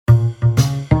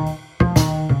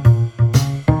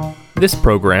This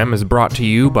program is brought to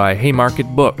you by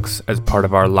Haymarket Books as part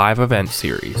of our live event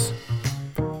series.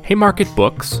 Haymarket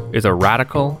Books is a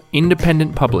radical,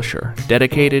 independent publisher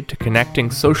dedicated to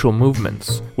connecting social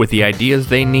movements with the ideas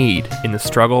they need in the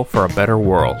struggle for a better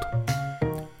world.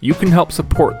 You can help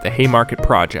support the Haymarket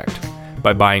Project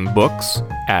by buying books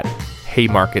at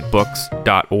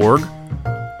haymarketbooks.org,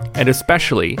 and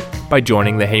especially by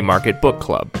joining the Haymarket Book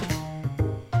Club.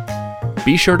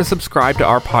 Be sure to subscribe to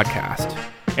our podcast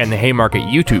and the Haymarket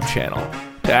YouTube channel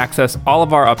to access all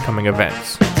of our upcoming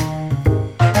events.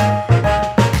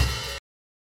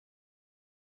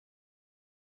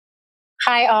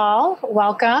 Hi all,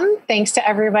 welcome. Thanks to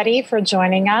everybody for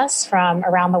joining us from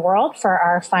around the world for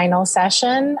our final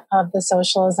session of the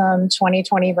Socialism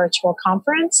 2020 virtual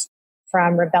conference,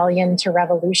 From Rebellion to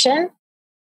Revolution.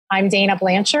 I'm Dana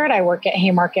Blanchard. I work at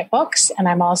Haymarket Books, and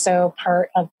I'm also part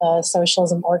of the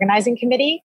Socialism Organizing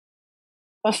Committee.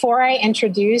 Before I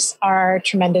introduce our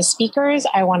tremendous speakers,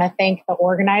 I want to thank the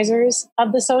organizers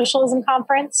of the Socialism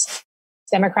Conference,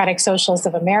 Democratic Socialists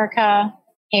of America,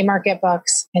 Haymarket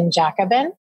Books, and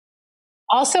Jacobin.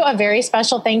 Also, a very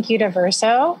special thank you to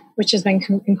Verso, which has been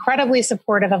incredibly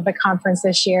supportive of the conference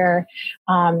this year,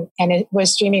 and it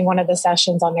was streaming one of the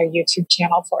sessions on their YouTube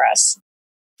channel for us.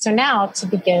 So now to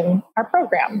begin our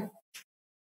program.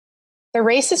 The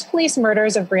racist police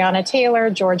murders of Breonna Taylor,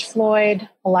 George Floyd,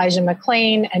 Elijah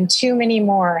McClain, and too many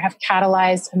more have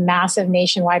catalyzed a massive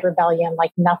nationwide rebellion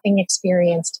like nothing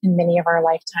experienced in many of our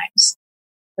lifetimes.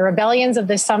 The rebellions of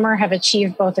this summer have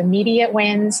achieved both immediate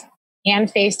wins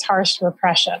and faced harsh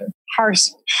repression.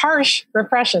 Harsh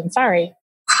repression, sorry.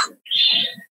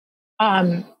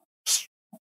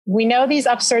 We know these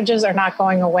upsurges are not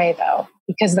going away, though,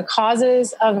 because the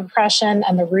causes of oppression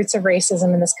and the roots of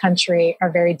racism in this country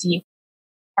are very deep.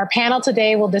 Our panel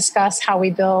today will discuss how we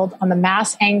build on the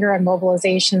mass anger and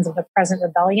mobilizations of the present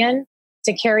rebellion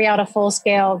to carry out a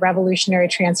full-scale revolutionary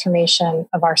transformation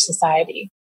of our society.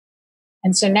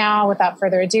 And so now, without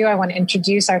further ado, I want to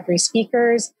introduce our three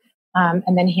speakers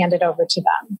and then hand it over to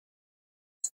them.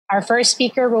 Our first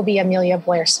speaker will be Amelia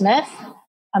Blair-Smith.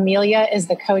 Amelia is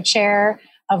the co-chair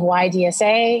of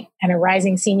YDSA and a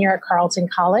rising senior at Carleton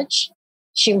College.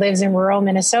 She lives in rural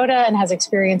Minnesota and has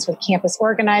experience with campus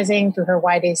organizing through her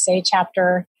YDSA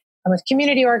chapter and with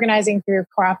community organizing through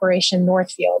Cooperation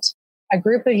Northfield, a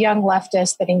group of young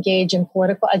leftists that engage in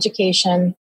political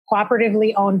education,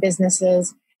 cooperatively owned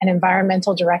businesses, and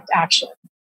environmental direct action.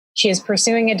 She is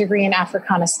pursuing a degree in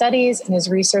Africana Studies and is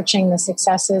researching the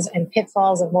successes and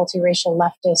pitfalls of multiracial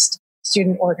leftist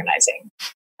student organizing.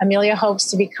 Amelia hopes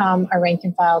to become a rank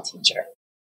and file teacher.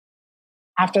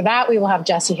 After that, we will have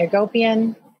Jesse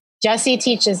Hagopian. Jesse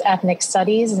teaches ethnic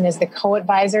studies and is the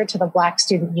co-advisor to the Black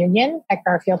Student Union at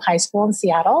Garfield High School in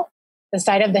Seattle, the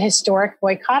site of the historic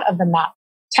boycott of the MAP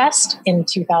test in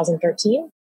 2013.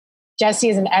 Jesse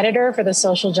is an editor for the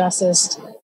social justice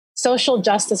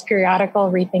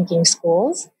periodical Rethinking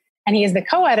Schools, and he is the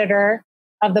co-editor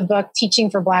of the book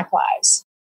Teaching for Black Lives.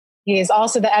 He is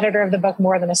also the editor of the book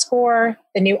More Than a Score,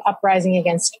 the new uprising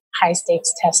against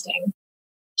high-stakes testing.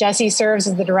 Jesse serves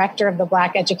as the director of the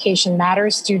Black Education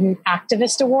Matters Student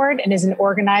Activist Award and is an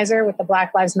organizer with the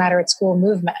Black Lives Matter at School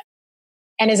movement,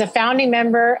 and is a founding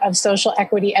member of Social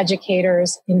Equity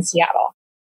Educators in Seattle.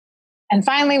 And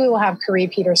finally, we will have Kari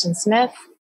Peterson Smith.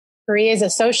 Kari is a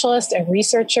socialist and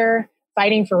researcher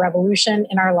fighting for revolution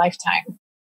in our lifetime.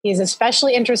 He is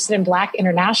especially interested in Black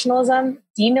internationalism,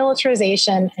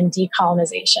 demilitarization, and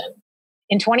decolonization.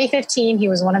 In 2015, he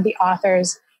was one of the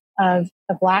authors of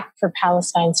the Black for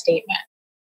Palestine statement.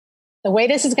 The way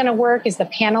this is going to work is the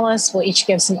panelists will each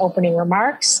give some opening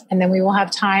remarks, and then we will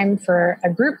have time for a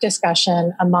group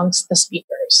discussion amongst the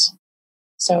speakers.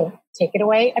 So take it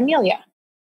away, Amelia.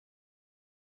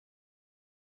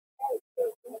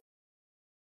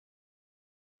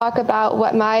 Talk about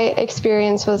what my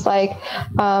experience was like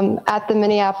at the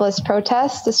Minneapolis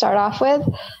protests to start off with,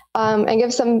 and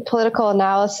give some political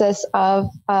analysis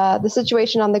of the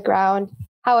situation on the ground,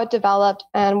 how it developed,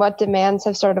 and what demands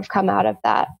have sort of come out of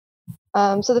that.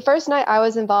 So the first night I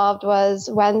was involved was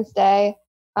Wednesday,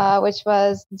 which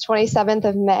was the 27th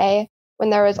of May,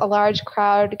 when there was a large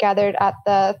crowd gathered at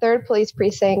the 3rd Police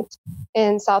Precinct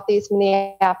in Southeast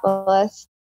Minneapolis.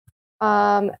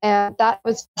 And that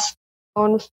was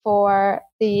known for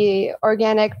the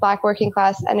organic Black working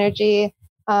class energy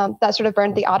that sort of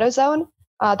burned the AutoZone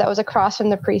that was across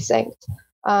from the precinct.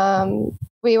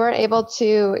 We weren't able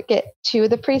to get to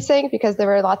the precinct because there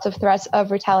were lots of threats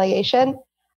of retaliation,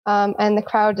 and the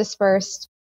crowd dispersed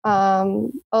a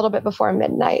little bit before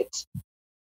midnight.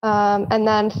 And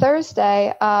then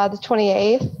Thursday, the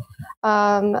 28th,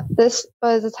 This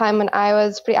was a time when I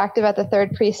was pretty active at the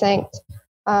 3rd Precinct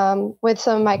with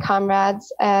some of my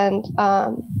comrades, and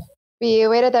we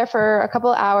waited there for a couple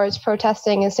of hours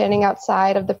protesting and standing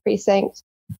outside of the precinct.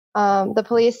 The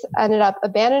police ended up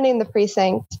abandoning the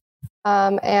precinct,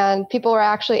 and people were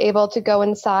actually able to go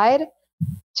inside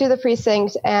to the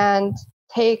precinct and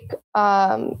take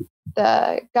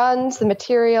the guns, the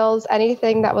materials,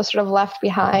 anything that was sort of left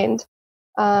behind.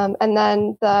 And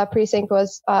then the precinct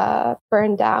was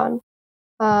burned down.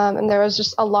 And there was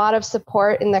just a lot of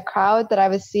support in the crowd that I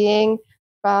was seeing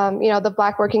from, the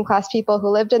Black working class people who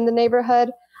lived in the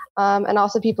neighborhood, and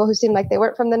also people who seemed like they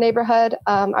weren't from the neighborhood.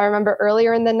 I remember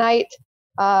earlier in the night,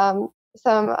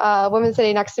 some woman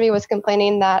sitting next to me was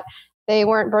complaining that they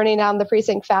weren't burning down the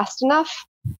precinct fast enough.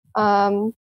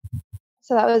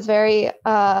 So that was very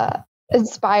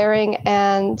inspiring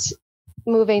and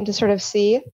moving to sort of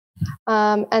see.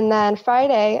 And then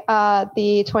Friday,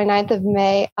 the 29th of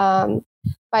May,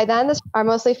 by then, they are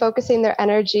mostly focusing their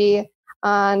energy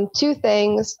on 2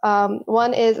 things.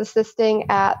 One is assisting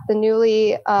at the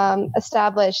newly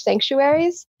established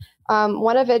sanctuaries,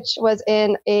 one of which was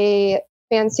in a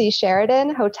fancy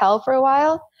Sheraton hotel for a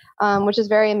while, which is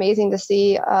very amazing to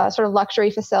see, sort of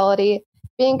luxury facility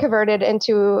being converted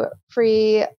into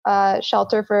free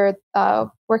shelter for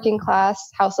working class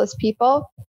houseless people.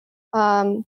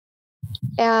 And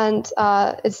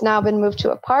it's now been moved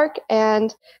to a park.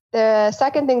 And the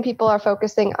second thing people are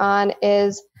focusing on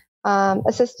is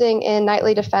assisting in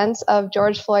nightly defense of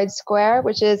George Floyd Square,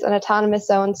 which is an autonomous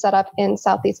zone set up in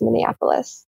Southeast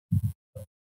Minneapolis.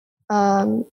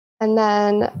 And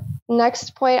then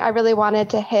next point I really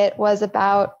wanted to hit was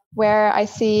about where I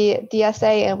see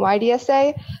DSA and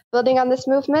YDSA building on this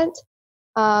movement,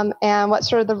 and what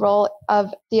sort of the role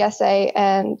of DSA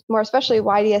and more especially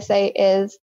YDSA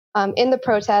is in the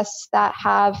protests that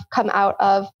have come out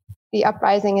of the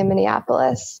uprising in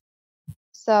Minneapolis.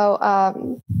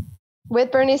 So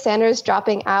with Bernie Sanders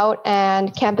dropping out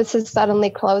and campuses suddenly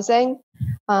closing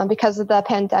because of the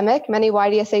pandemic, many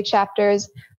YDSA chapters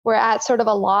were at sort of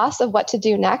a loss of what to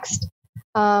do next.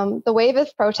 The wave of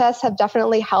protests have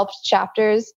definitely helped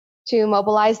chapters to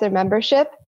mobilize their membership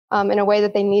in a way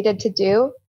that they needed to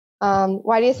do.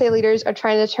 YDSA leaders are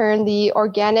trying to turn the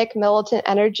organic militant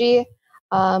energy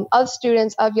of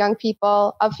students, of young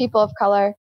people, of people of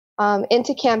color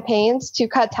into campaigns to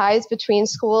cut ties between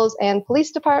schools and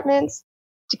police departments,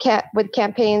 with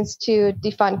campaigns to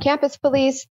defund campus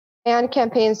police and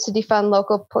campaigns to defund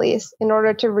local police in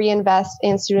order to reinvest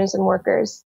in students and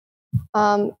workers.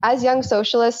 As young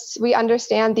socialists, we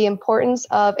understand the importance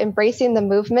of embracing the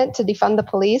movement to defund the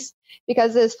police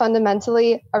because it is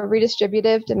fundamentally a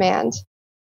redistributive demand.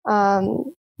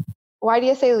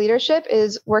 YDSA leadership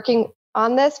is working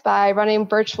on this by running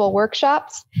virtual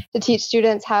workshops to teach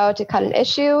students how to cut an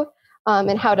issue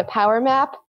and how to power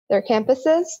map their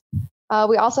campuses.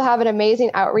 We also have an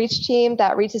amazing outreach team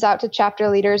that reaches out to chapter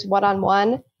leaders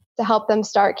one-on-one to help them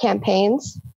start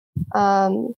campaigns.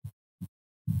 And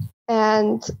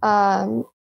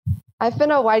I've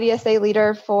been a YDSA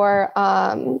leader for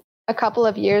a couple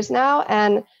of years now,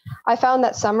 and I found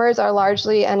that summers are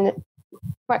largely kind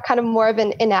of more of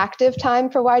an inactive time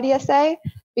for YDSA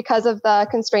because of the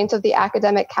constraints of the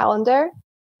academic calendar.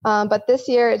 But this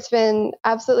year, it's been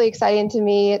absolutely exciting to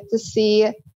me to see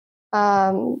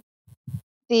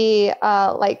the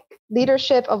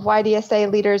leadership of YDSA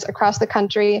leaders across the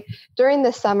country during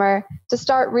this summer to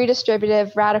start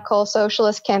redistributive, radical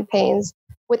socialist campaigns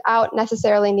without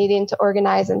necessarily needing to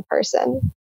organize in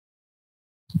person.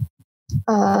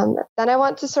 Then I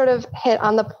want to sort of hit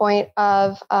on the point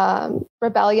of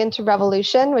rebellion to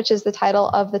revolution, which is the title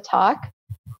of the talk,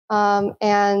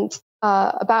 and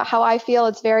about how I feel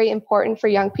it's very important for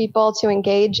young people to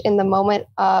engage in the moment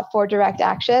for direct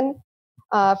action.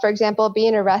 For example,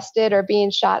 being arrested or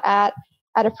being shot at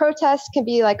a protest can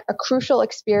be like a crucial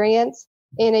experience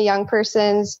in a young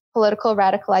person's political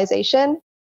radicalization.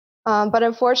 But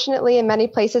unfortunately, in many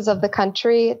places of the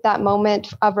country, that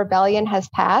moment of rebellion has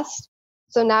passed.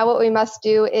 So now what we must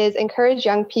do is encourage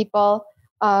young people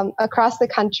across the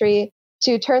country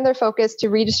to turn their focus to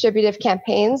redistributive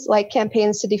campaigns, like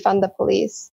campaigns to defund the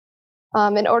police.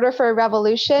 In order for a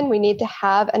revolution, we need to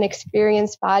have an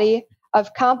experienced body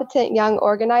of competent young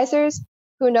organizers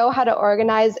who know how to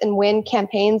organize and win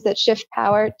campaigns that shift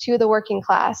power to the working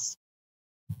class.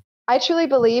 I truly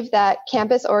believe that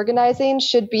campus organizing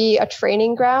should be a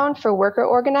training ground for worker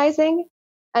organizing.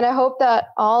 And I hope that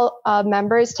all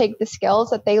members take the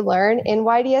skills that they learn in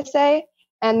YDSA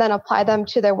and then apply them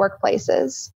to their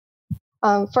workplaces.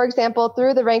 For example,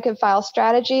 through the rank and file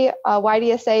strategy,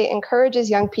 YDSA encourages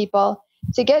young people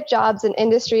to get jobs in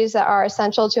industries that are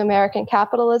essential to American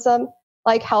capitalism,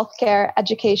 like healthcare,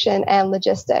 education, and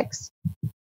logistics.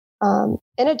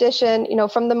 In addition,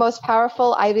 from the most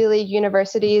powerful Ivy League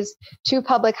universities to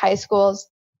public high schools,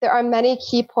 there are many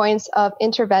key points of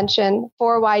intervention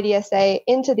for YDSA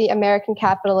into the American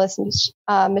capitalist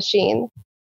machine.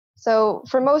 So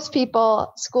for most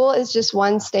people, school is just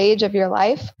one stage of your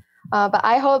life, but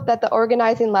I hope that the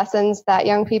organizing lessons that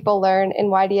young people learn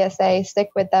in YDSA stick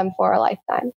with them for a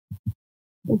lifetime.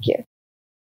 Thank you.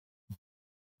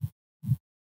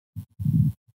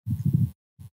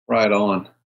 Right on.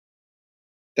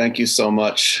 Thank you so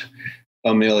much,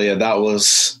 Amelia. That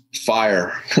was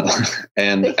fire.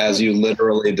 And as you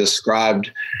literally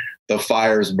described the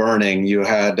fires burning, you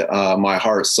had my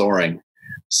heart soaring.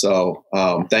 So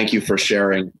thank you for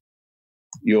sharing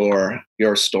your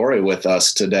story with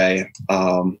us today.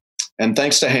 And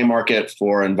thanks to Haymarket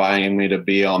for inviting me to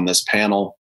be on this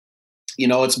panel.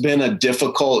 It's been a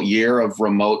difficult year of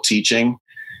remote teaching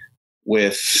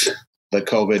with the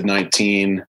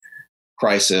COVID-19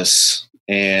 crisis.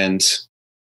 And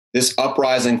this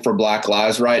uprising for Black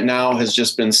Lives right now has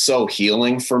just been so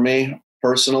healing for me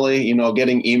personally.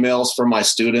 Getting emails from my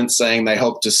students saying they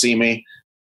hope to see me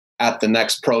at the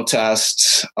next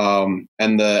protest, and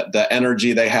the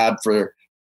energy they had for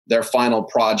their final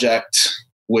project,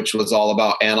 which was all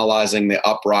about analyzing the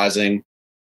uprising,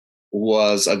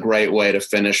 was a great way to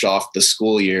finish off the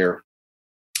school year.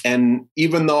 And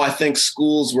even though I think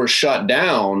schools were shut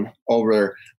down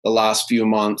over the last few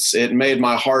months, it made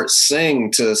my heart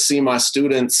sing to see my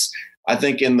students, I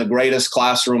think, in the greatest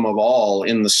classroom of all,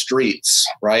 in the streets,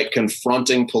 right?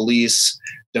 Confronting police,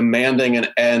 demanding an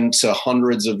end to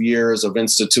hundreds of years of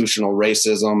institutional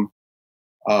racism.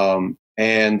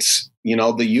 And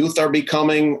the youth are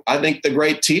becoming, I think, the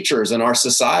great teachers in our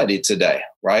society today,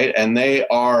 right? And they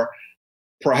are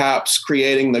perhaps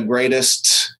creating the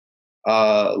greatest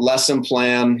lesson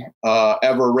plan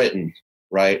ever written,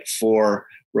 right? For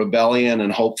rebellion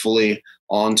and hopefully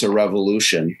on to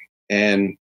revolution.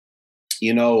 And,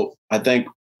 I think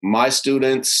my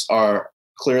students are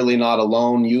clearly not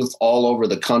alone. Youth all over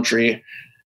the country,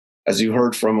 as you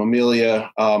heard from Amelia,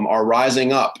 are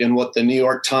rising up in what the New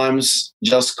York Times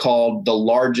just called the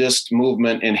largest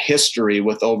movement in history,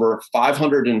 with over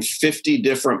 550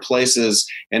 different places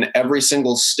in every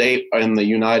single state in the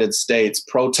United States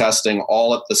protesting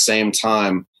all at the same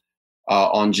time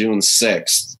on June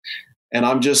 6th. And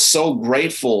I'm just so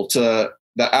grateful to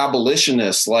the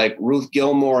abolitionists like Ruth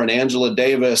Gilmore and Angela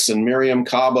Davis and Miriam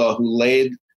Kaba, who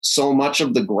laid so much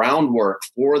of the groundwork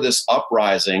for this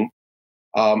uprising,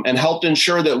 and helped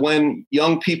ensure that when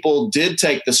young people did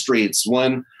take the streets,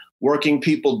 when working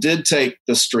people did take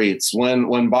the streets, when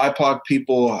BIPOC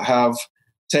people have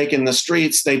taken the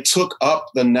streets, they took up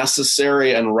the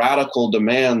necessary and radical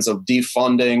demands of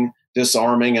defunding,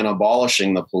 disarming, and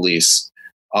abolishing the police.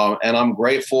 And I'm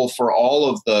grateful for all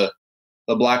of the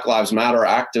Black Lives Matter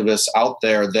activists out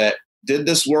there that did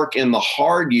this work in the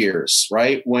hard years,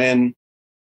 right? When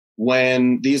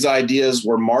these ideas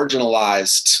were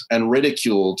marginalized and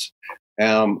ridiculed.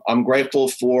 I'm grateful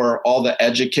for all the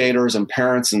educators and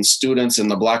parents and students in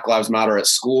the Black Lives Matter at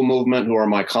School movement, who are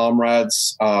my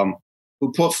comrades,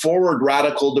 who put forward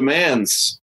radical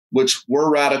demands, which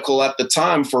were radical at the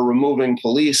time, for removing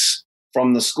police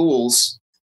from the schools.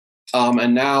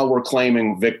 And now we're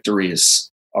claiming victories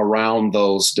around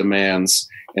those demands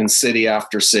in city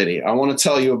after city. I want to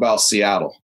tell you about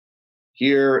Seattle.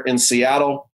 Here in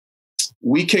Seattle,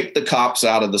 we kicked the cops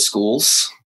out of the schools,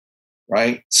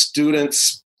 right?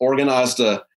 Students organized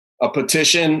a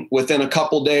petition. Within a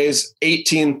couple days,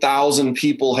 18,000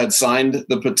 people had signed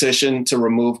the petition to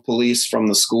remove police from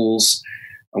the schools.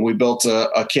 And we built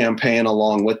a campaign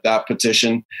along with that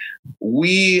petition.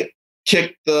 We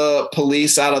kicked the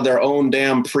police out of their own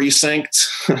damn precinct.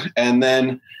 And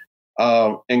then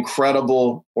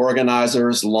incredible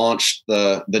organizers launched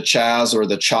the Chaz, or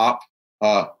the CHOP,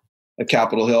 the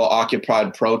Capitol Hill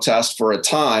Occupied protest, for a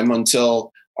time,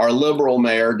 until our liberal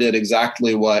mayor did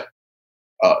exactly what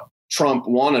Trump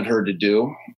wanted her to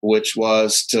do, which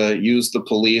was to use the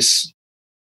police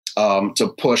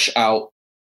to push out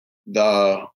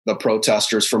the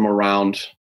protesters from around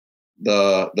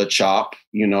the CHOP.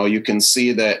 You can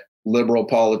see that liberal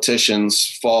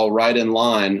politicians fall right in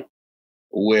line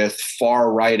with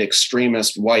far-right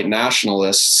extremist white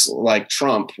nationalists like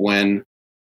Trump when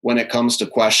it comes to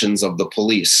questions of the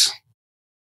police.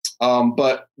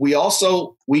 But we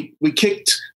also, we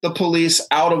kicked the police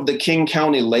out of the King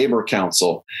County Labor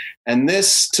Council. And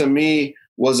this, to me,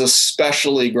 was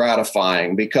especially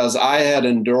gratifying, because I had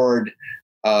endured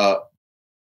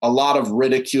a lot of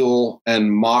ridicule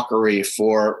and mockery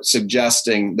for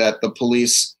suggesting that the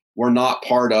police were not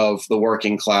part of the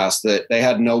working class, that they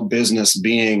had no business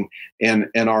being in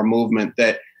our movement,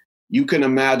 that you can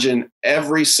imagine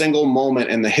every single moment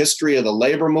in the history of the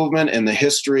labor movement and the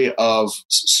history of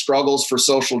struggles for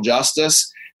social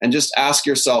justice, and just ask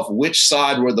yourself, which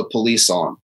side were the police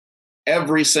on?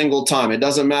 Every single time. It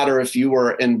doesn't matter if you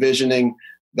were envisioning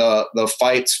the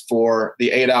fights for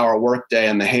the 8-hour workday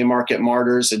and the Haymarket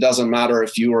martyrs. It doesn't matter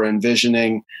if you were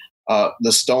envisioning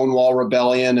the Stonewall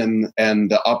Rebellion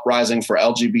and the uprising for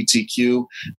LGBTQ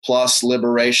plus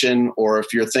liberation, or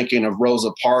if you're thinking of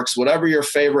Rosa Parks, whatever your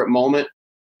favorite moment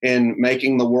in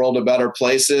making the world a better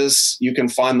place is, you can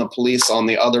find the police on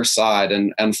the other side.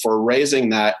 And for raising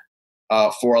that,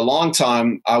 for a long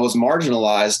time, I was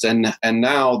marginalized. And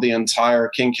now the entire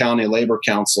King County Labor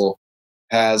Council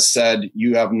has said,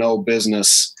 you have no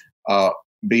business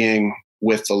being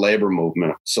with the labor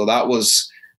movement. So that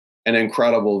was an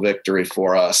incredible victory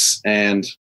for us. And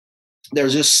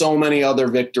there's just so many other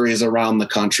victories around the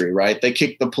country, right? They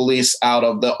kicked the police out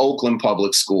of the Oakland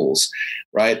public schools,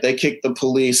 right? They kicked the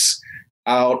police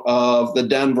out of the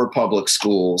Denver public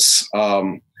schools,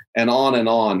 and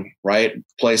on, right?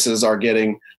 Places are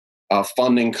getting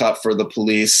funding cut for the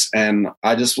police. And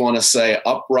I just want to say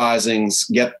uprisings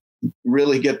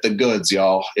really get the goods,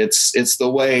 y'all. It's the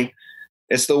way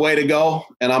to go.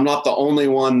 And I'm not the only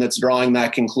one that's drawing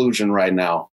that conclusion right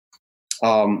now.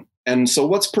 And so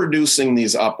what's producing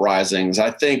these uprisings?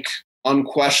 I think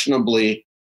unquestionably,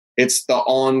 it's the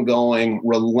ongoing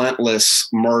relentless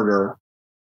murder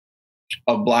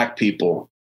of Black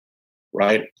people,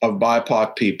 right? Of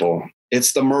BIPOC people.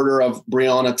 It's the murder of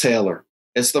Breonna Taylor.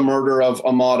 It's the murder of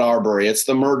Ahmaud Arbery. It's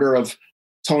the murder of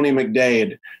Tony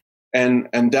McDade.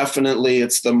 And definitely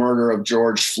it's the murder of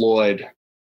George Floyd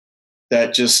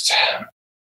that just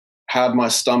had my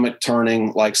stomach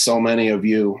turning, like so many of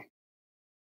you.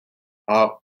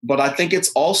 But I think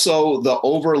it's also the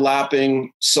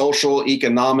overlapping social,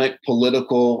 economic,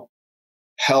 political,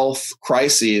 health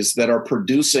crises that are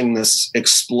producing this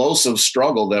explosive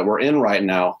struggle that we're in right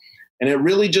now. And it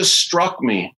really just struck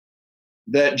me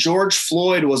that George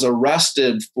Floyd was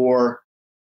arrested for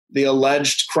the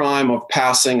alleged crime of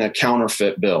passing a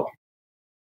counterfeit bill.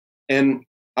 And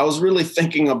I was really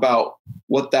thinking about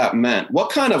what that meant. What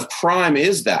kind of crime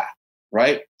is that,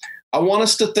 right? I want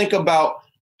us to think about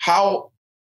how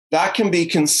that can be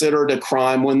considered a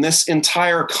crime when this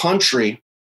entire country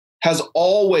has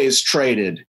always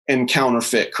traded in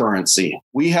counterfeit currency.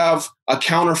 We have a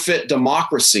counterfeit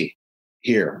democracy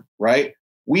here, right?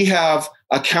 We have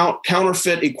a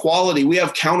counterfeit equality. We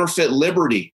have counterfeit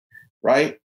liberty,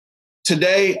 right?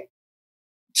 Today,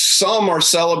 some are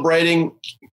celebrating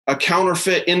a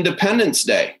counterfeit Independence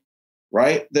Day,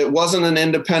 right? That wasn't an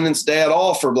Independence Day at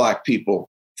all for Black people,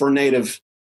 for Native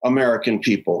American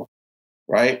people,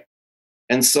 right?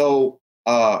 And so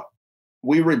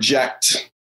we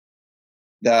reject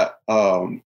that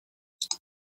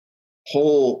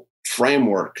whole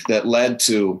framework that led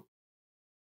to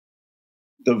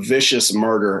the vicious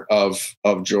murder of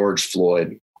George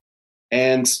Floyd.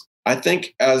 And I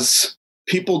think as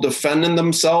people defended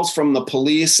themselves from the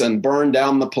police and burned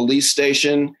down the police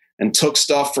station and took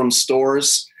stuff from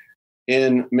stores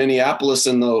in Minneapolis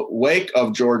in the wake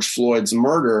of George Floyd's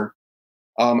murder,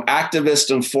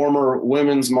 activist and former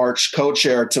Women's March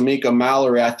co-chair Tamika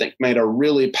Mallory, I think, made a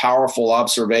really powerful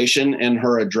observation in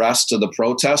her address to the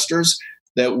protesters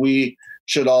that we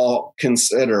should all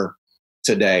consider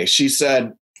today. She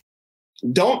said,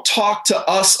 "Don't talk to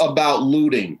us about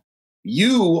looting.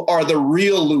 You are the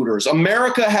real looters.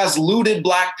 America has looted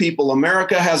Black people.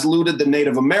 America has looted the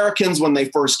Native Americans when they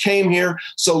first came here.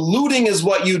 So looting is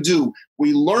what you do.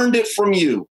 We learned it from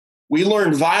you. We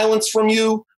learned violence from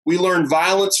you. We learned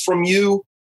violence from you.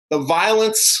 The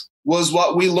violence was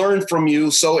what we learned from you.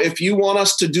 So if you want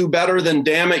us to do better, then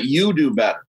damn it, you do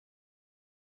better."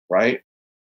 Right?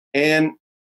 And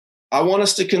I want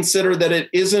us to consider that it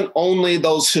isn't only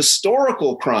those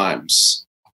historical crimes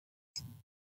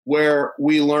where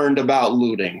we learned about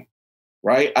looting,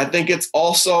 right? I think it's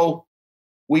also,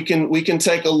 we can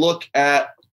take a look at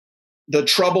the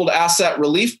Troubled Asset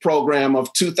Relief Program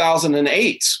of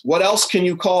 2008. What else can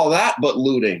you call that but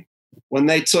looting? When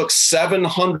they took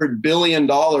 $700 billion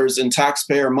in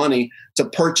taxpayer money to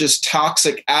purchase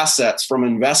toxic assets from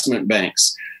investment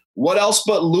banks. What else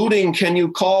but looting can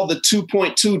you call the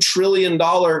 $2.2 trillion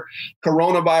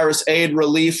Coronavirus Aid,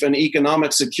 Relief, and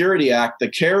Economic Security Act,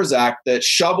 the CARES Act, that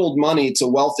shoveled money to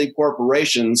wealthy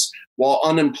corporations while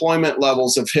unemployment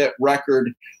levels have hit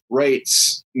record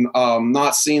rates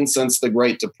not seen since the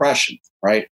Great Depression,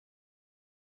 right?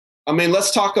 I mean,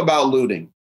 let's talk about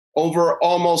looting. Over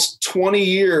almost 20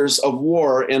 years of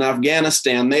war in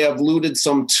Afghanistan, they have looted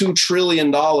some $2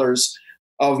 trillion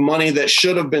of money that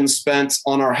should have been spent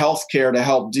on our healthcare to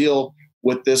help deal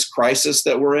with this crisis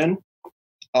that we're in.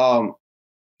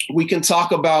 We can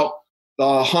talk about the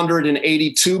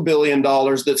 $182 billion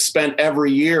that's spent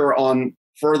every year on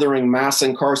furthering mass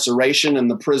incarceration in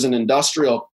the prison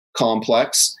industrial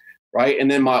complex, right?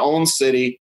 And in my own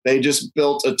city, they just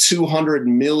built a $200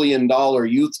 million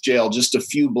youth jail just a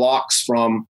few blocks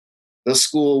from the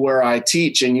school where I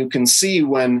teach. And you can see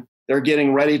when they're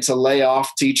getting ready to lay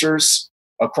off teachers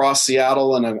across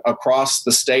Seattle and across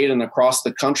the state and across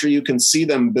the country, you can see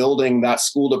them building that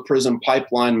school to prison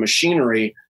pipeline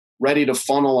machinery ready to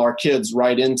funnel our kids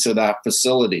right into that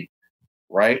facility,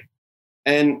 right?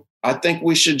 And I think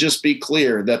we should just be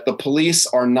clear that the police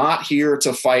are not here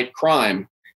to fight crime.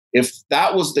 If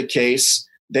that was the case,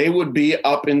 they would be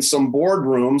up in some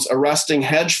boardrooms arresting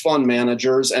hedge fund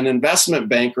managers and investment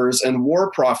bankers and war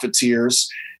profiteers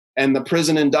and the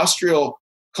prison industrial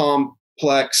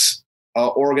complex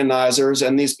organizers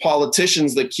and these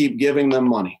politicians that keep giving them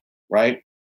money, right?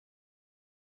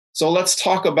 So let's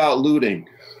talk about looting.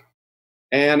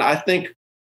 And I think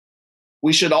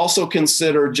we should also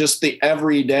consider just the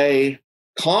everyday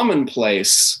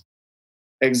commonplace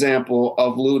example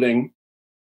of looting,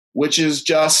 which is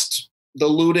just the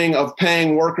looting of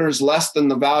paying workers less than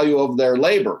the value of their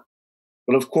labor.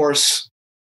 But of course,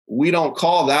 we don't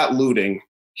call that looting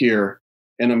here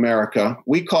in America.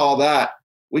 We call that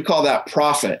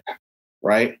profit,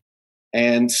 right?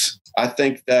 And I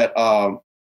think that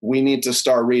we need to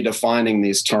start redefining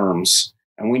these terms,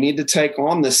 and we need to take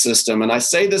on this system. And I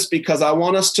say this because I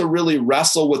want us to really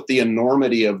wrestle with the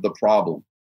enormity of the problem.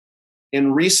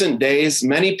 In recent days,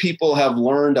 many people have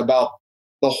learned about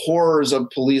the horrors of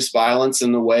police violence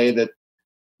in the way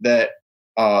that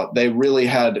they really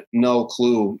had no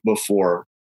clue before.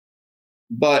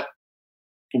 But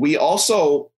we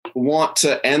also want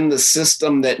to end the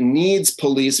system that needs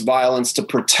police violence to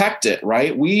protect it,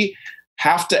 right? We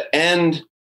have to end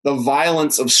the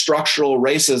violence of structural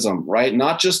racism, right?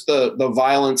 Not just the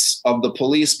violence of the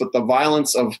police, but the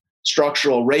violence of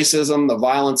structural racism, the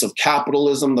violence of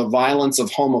capitalism, the violence of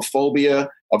homophobia,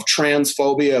 of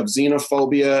transphobia, of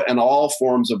xenophobia, and all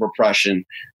forms of oppression.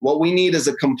 What we need is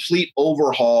a complete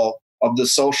overhaul of the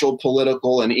social,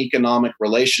 political, and economic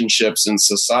relationships in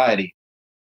society.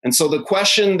 And so the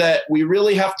question that we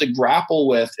really have to grapple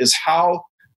with is, how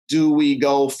do we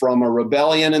go from a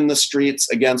rebellion in the streets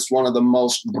against one of the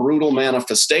most brutal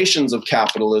manifestations of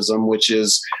capitalism, which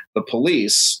is the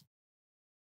police,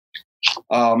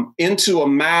 into a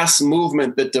mass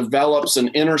movement that develops an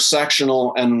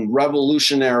intersectional and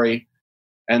revolutionary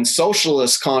and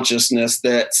socialist consciousness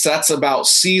that sets about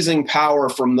seizing power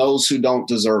from those who don't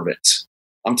deserve it?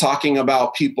 I'm talking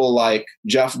about people like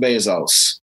Jeff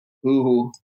Bezos,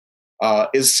 who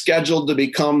is scheduled to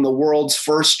become the world's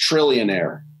first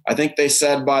trillionaire. I think they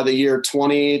said by the year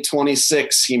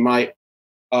 2026, he might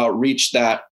reach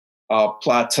that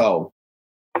plateau.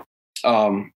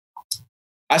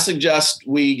 I suggest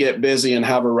we get busy and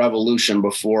have a revolution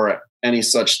before any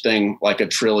such thing like a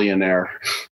trillionaire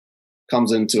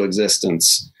comes into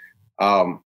existence.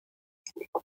 That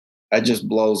just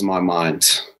blows my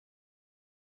mind.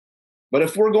 But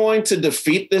if we're going to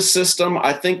defeat this system,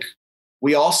 I think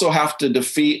we also have to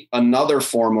defeat another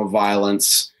form of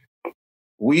violence.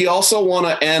 We also want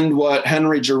to end what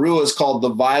Henry Giroux has called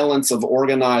the violence of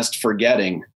organized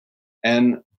forgetting.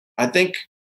 And I think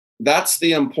that's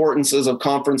the importances of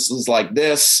conferences like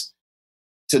this,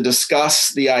 to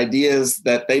discuss the ideas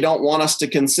that they don't want us to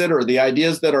consider, the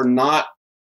ideas that are not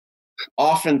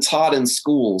often taught in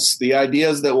schools, the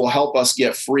ideas that will help us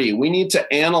get free. We need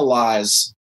to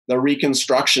analyze the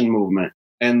Reconstruction movement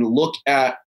and look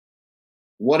at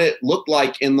what it looked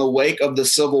like in the wake of the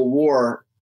Civil War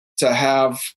to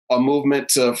have a movement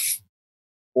to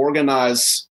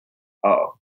organize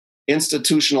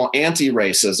institutional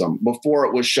anti-racism before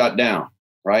it was shut down,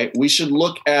 right? We should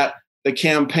look at the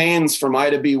campaigns from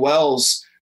Ida B. Wells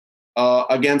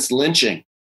against lynching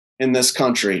in this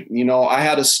country. You know, I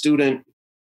had a student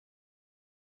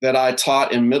that I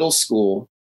taught in middle school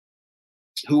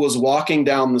who was walking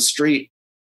down the street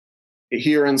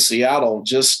here in Seattle,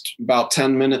 just about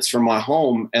 10 minutes from my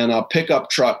home, and a pickup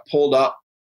truck pulled up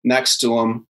next to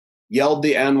him, yelled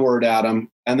the N-word at him,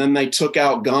 and then they took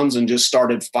out guns and just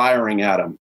started firing at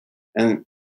him. And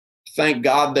thank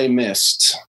God they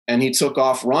missed. And he took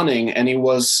off running and he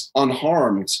was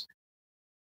unharmed.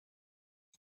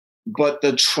 But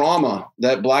the trauma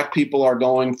that Black people are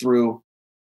going through,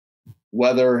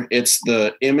 whether it's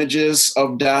the images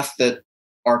of death that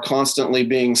are constantly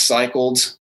being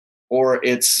cycled, or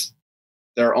it's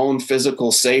their own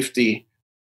physical safety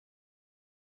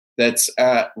that's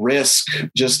at risk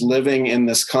just living in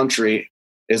this country,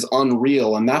 is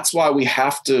unreal. And that's why we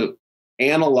have to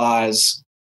analyze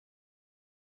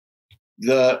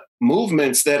the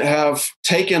movements that have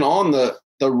taken on the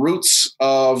roots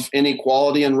of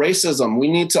inequality and racism.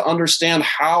 We need to understand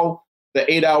how the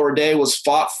 8-hour day was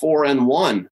fought for and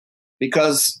won,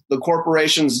 because the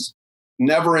corporations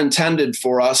never intended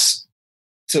for us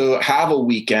to have a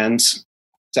weekend,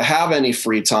 to have any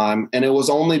free time. And it was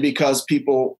only because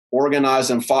people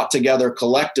organized and fought together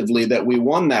collectively that we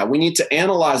won that. We need to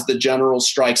analyze the general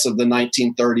strikes of the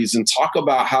 1930s and talk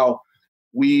about how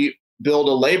we build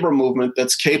a labor movement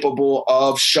that's capable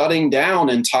of shutting down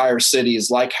entire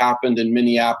cities, like happened in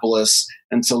Minneapolis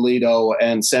and Toledo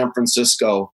and San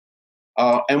Francisco.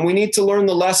 And we need to learn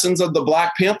the lessons of the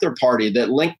Black Panther Party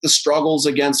that linked the struggles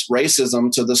against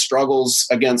racism to the struggles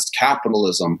against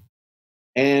capitalism.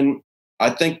 And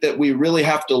I think that we really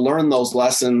have to learn those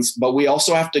lessons, but we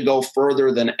also have to go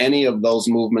further than any of those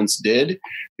movements did.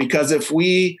 Because if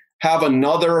we have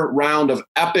another round of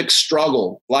epic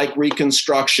struggle like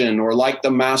Reconstruction, or like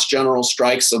the mass general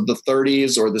strikes of the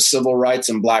 30s, or the civil rights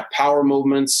and Black Power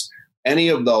movements, any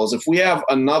of those, if we have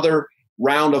another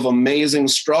round of amazing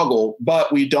struggle,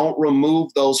 but we don't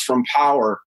remove those from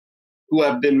power who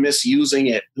have been misusing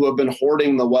it, who have been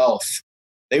hoarding the wealth,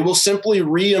 they will simply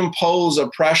reimpose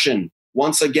oppression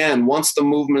once again, once the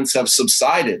movements have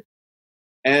subsided.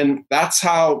 And that's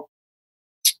how,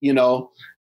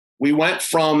 we went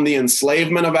from the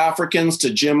enslavement of Africans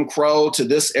to Jim Crow to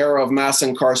this era of mass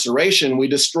incarceration. We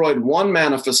destroyed one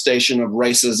manifestation of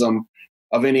racism,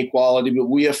 of inequality, but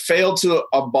we have failed to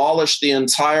abolish the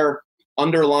entire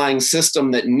underlying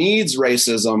system that needs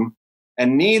racism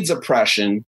and needs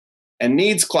oppression and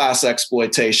needs class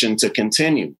exploitation to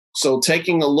continue. So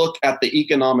taking a look at the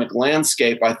economic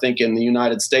landscape, I think, in the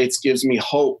United States gives me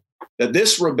hope that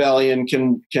this rebellion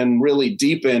can really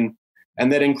deepen, and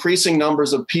that increasing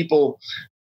numbers of people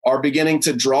are beginning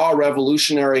to draw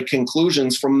revolutionary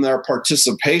conclusions from their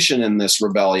participation in this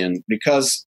rebellion.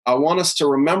 Because I want us to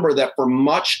remember that for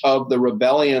much of the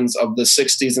rebellions of the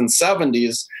 60s and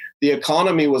 70s, the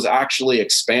economy was actually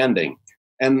expanding.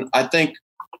 And I think,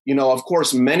 of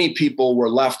course, many people were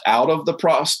left out of the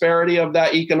prosperity of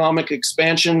that economic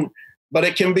expansion, but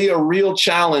it can be a real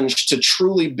challenge to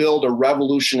truly build a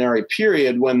revolutionary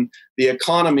period when the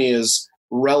economy is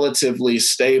relatively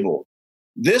stable.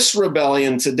 This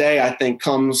rebellion today, I think,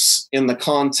 comes in the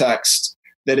context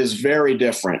that is very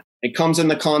different. It comes in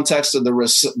the context of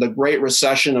the Great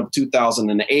Recession of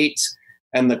 2008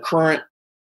 and the current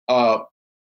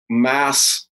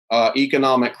mass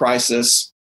economic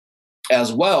crisis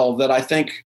as well, that I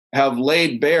think have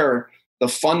laid bare the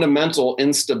fundamental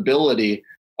instability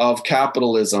of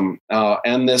capitalism,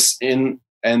 and this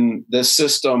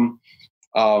system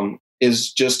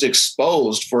is just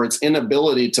exposed for its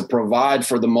inability to provide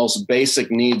for the most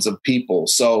basic needs of people.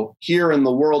 So here in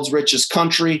the world's richest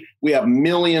country, we have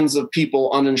millions of people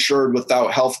uninsured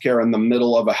without healthcare in the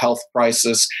middle of a health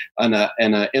crisis and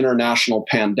an international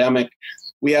pandemic.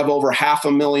 We have over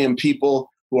 500,000 people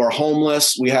who are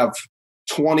homeless. We have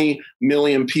 20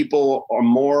 million people or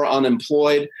more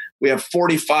unemployed. We have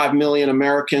 45 million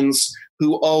Americans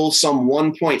who owe some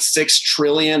 1.6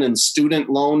 trillion in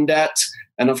student loan debt.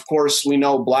 And of course, we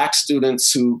know Black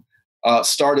students who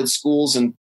started schools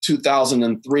in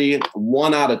 2003,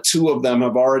 1 out of 2 of them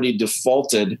have already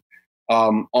defaulted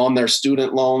on their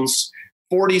student loans.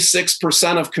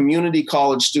 46% of community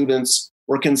college students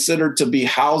were considered to be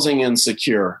housing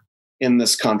insecure in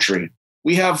this country.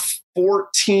 We have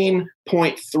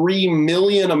 14.3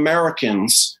 million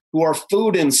Americans who are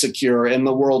food insecure in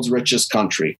the world's richest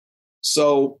country.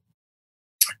 So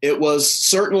it was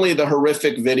certainly the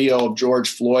horrific video of George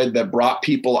Floyd that brought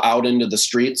people out into the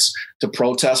streets to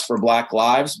protest for Black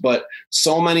lives, but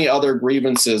so many other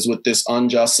grievances with this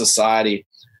unjust society,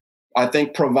 I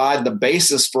think, provide the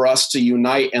basis for us to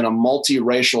unite in a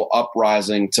multiracial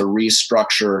uprising to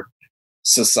restructure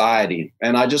society.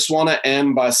 And I just want to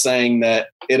end by saying that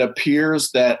it appears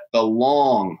that the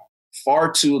long,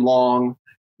 far too long,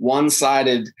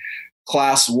 one-sided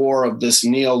class war of this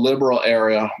neoliberal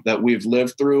era that we've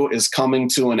lived through is coming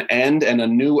to an end, and a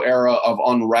new era of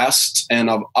unrest and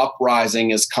of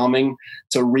uprising is coming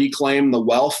to reclaim the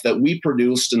wealth that we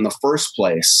produced in the first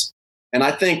place. And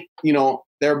I think,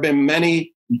 there have been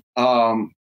many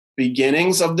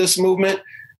beginnings of this movement.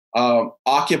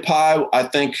 Occupy, I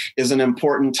think, is an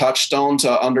important touchstone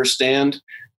to understand,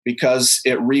 because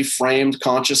it reframed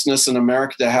consciousness in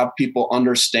America to have people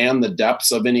understand the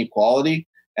depths of inequality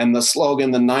And the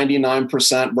slogan, the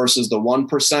 99% versus the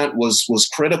 1%, was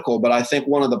critical. But I think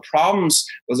one of the problems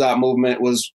with that movement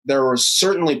was there were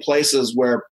certainly places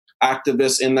where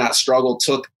activists in that struggle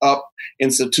took up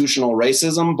institutional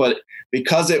racism, but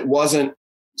because it wasn't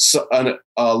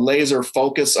a laser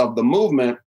focus of the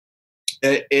movement,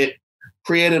 it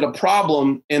created a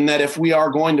problem in that if we are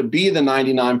going to be the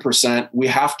 99%, we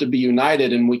have to be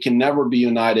united, and we can never be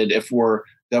united if we're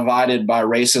divided by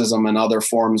racism and other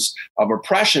forms of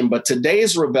oppression. But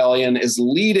today's rebellion is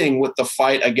leading with the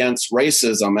fight against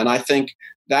racism. And I think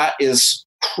that is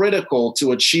critical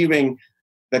to achieving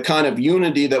the kind of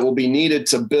unity that will be needed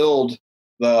to build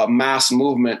the mass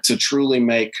movement to truly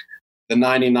make the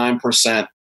 99%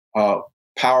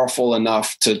 powerful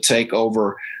enough to take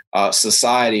over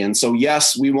society. And so,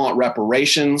 yes, we want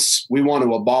reparations. We want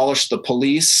to abolish the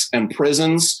police and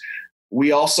prisons.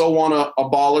 We also want to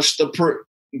abolish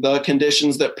the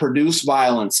conditions that produce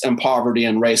violence and poverty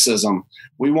and racism.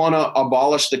 We want to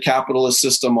abolish the capitalist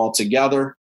system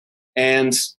altogether.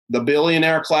 And the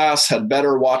billionaire class had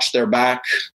better watch their back,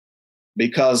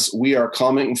 because we are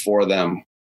coming for them.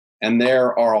 And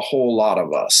there are a whole lot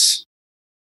of us.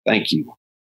 Thank you.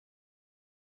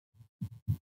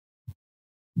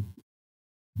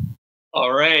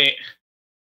 All right.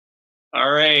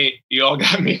 You all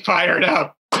got me fired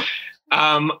up.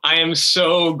 I am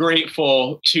so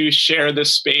grateful to share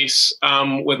this space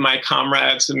with my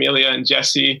comrades, Amelia and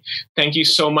Jesse. Thank you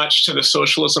so much to the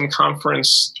Socialism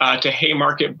Conference, to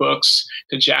Haymarket Books,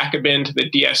 to Jacobin, to the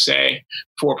DSA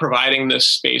for providing this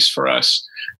space for us.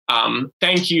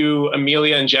 Thank you,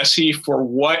 Amelia and Jesse, for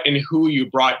what and who you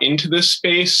brought into this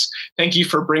space. Thank you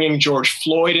for bringing George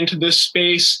Floyd into this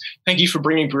space. Thank you for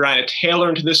bringing Breonna Taylor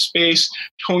into this space,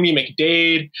 Tony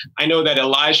McDade. I know that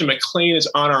Elijah McClain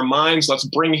is on our minds. Let's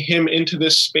bring him into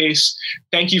this space.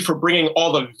 Thank you for bringing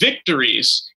all the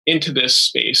victories into this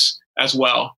space as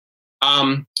well.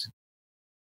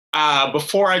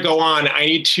 Before I go on, I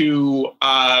need to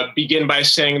begin by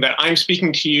saying that I'm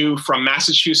speaking to you from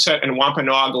Massachusetts and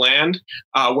Wampanoag land,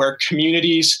 where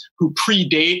communities who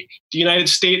predate the United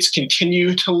States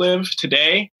continue to live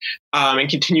today and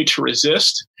continue to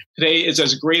resist. Today is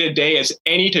as great a day as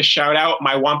any to shout out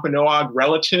my Wampanoag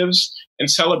relatives and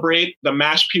celebrate the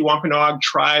Mashpee Wampanoag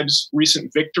tribe's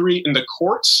recent victory in the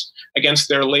courts against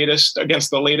the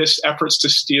latest efforts to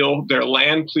steal their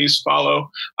land. Please follow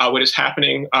what is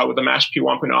happening with the Mashpee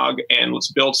Wampanoag, and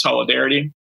let's build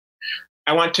solidarity.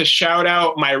 I want to shout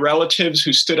out my relatives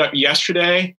who stood up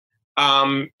yesterday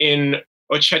in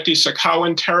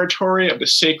Oceti-Sakowin territory of the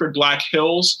Sacred Black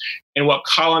Hills in what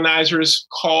colonizers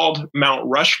called Mount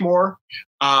Rushmore.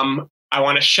 I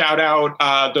want to shout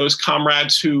out those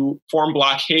comrades who formed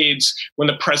blockades when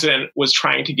the president was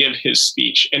trying to give his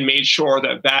speech and made sure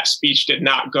that that speech did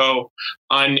not go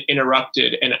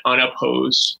uninterrupted and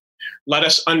unopposed. Let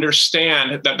us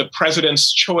understand that the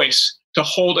president's choice to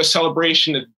hold a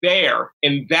celebration there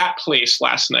in that place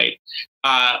last night,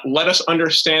 let us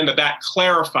understand that that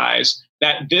clarifies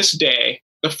that this day,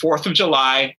 the 4th of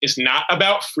July, is not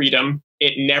about freedom.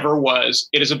 It never was.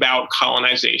 It is about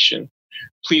colonization.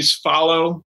 Please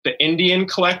follow the Indian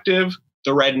Collective,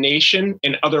 the Red Nation,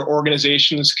 and other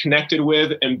organizations connected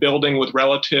with and building with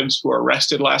relatives who were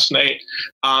arrested last night.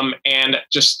 And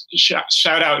just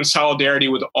shout out in solidarity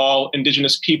with all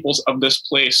Indigenous peoples of this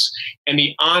place and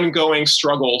the ongoing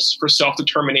struggles for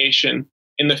self-determination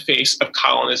in the face of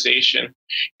colonization.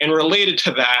 And related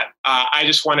to that, I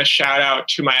just want to shout out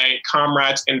to my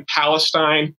comrades in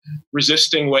Palestine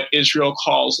resisting what Israel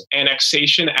calls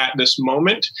annexation at this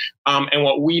moment, and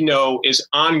what we know is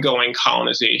ongoing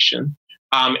colonization,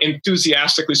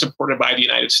 enthusiastically supported by the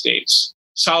United States.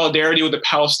 Solidarity with the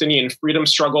Palestinian freedom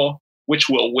struggle, which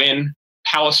will win.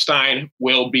 Palestine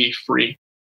will be free.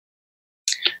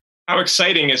 How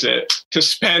exciting is it to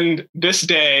spend this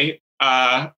day,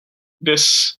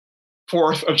 this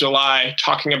 4th of July,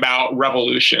 talking about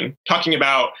revolution, talking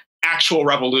about actual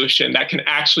revolution that can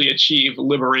actually achieve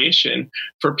liberation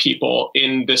for people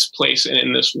in this place and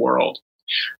in this world.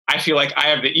 I feel like I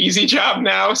have the easy job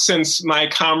now, since my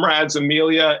comrades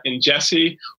Amelia and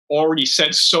Jesse already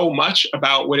said so much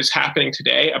about what is happening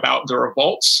today, about the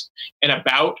revolts and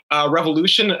about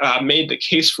revolution, made the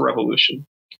case for revolution.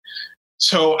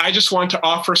 So I just want to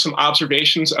offer some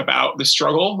observations about the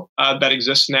struggle that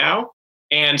exists now,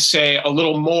 and say a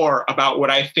little more about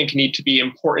what I think need to be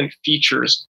important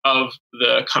features of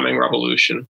the coming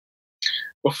revolution.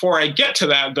 Before I get to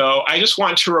that, though, I just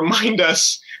want to remind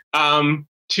us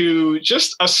to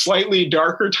just a slightly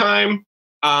darker time.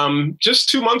 Just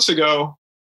 2 months ago,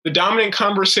 the dominant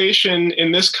conversation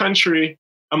in this country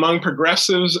among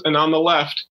progressives and on the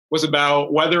left was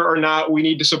about whether or not we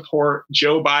need to support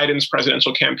Joe Biden's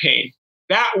presidential campaign.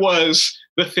 That was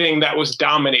the thing that was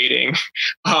dominating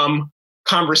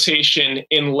conversation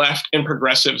in left and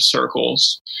progressive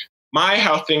circles.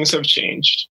 How things have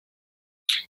changed.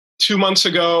 2 months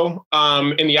ago,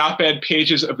 in the op-ed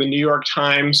pages of the New York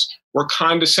Times, were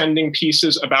condescending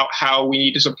pieces about how we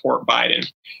need to support Biden.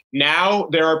 Now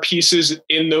there are pieces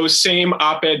in those same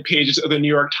op-ed pages of the New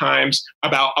York Times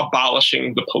about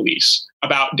abolishing the police,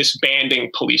 about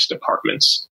disbanding police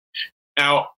departments.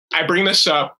 Now, I bring this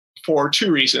up for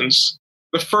two reasons.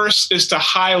 The first is to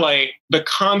highlight the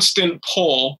constant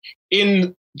pull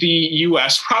in the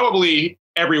US, probably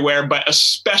everywhere, but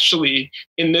especially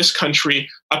in this country,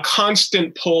 a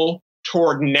constant pull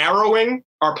toward narrowing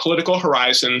our political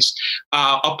horizons,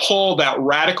 a pull that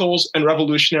radicals and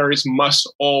revolutionaries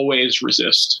must always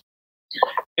resist.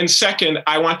 And second,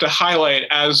 I want to highlight,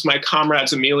 as my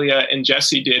comrades Amelia and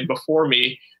Jesse did before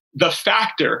me, the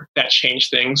factor that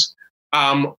changed things.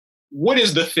 What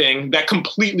is the thing that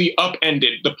completely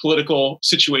upended the political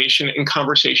situation and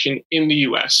conversation in the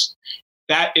US?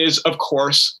 That is, of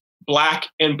course, Black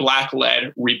and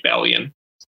Black-led rebellion.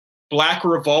 Black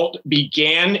revolt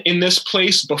began in this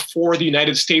place before the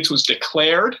United States was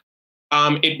declared.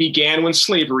 It began when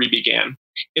slavery began.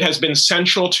 It has been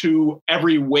central to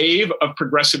every wave of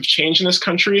progressive change in this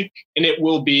country, and it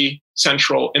will be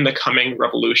central in the coming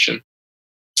revolution.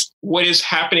 What is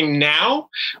happening now,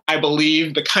 I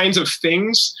believe the kinds of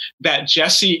things that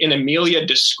Jesse and Amelia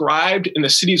described in the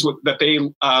cities that they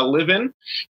live in,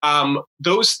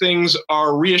 those things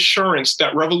are reassurance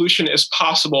that revolution is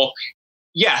possible.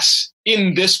 Yes,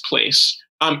 in this place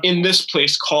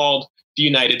called the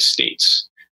United States.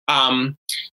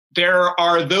 There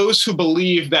are those who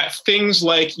believe that things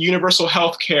like universal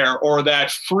health care or that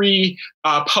free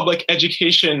public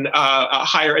education,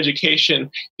 higher education,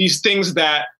 these things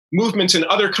that movements in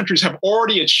other countries have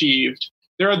already achieved,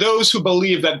 there are those who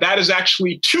believe that that is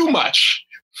actually too much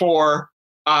for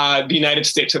the United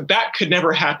States, that could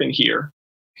never happen here.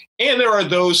 And there are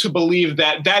those who believe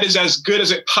that that is as good as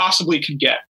it possibly could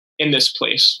get in this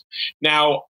place.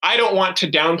 Now, I don't want to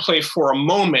downplay for a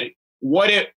moment what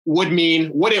it would mean,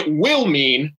 what it will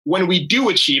mean when we do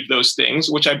achieve those things,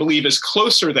 which I believe is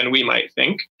closer than we might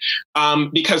think,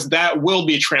 because that will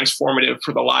be transformative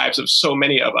for the lives of so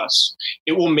many of us.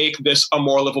 It will make this a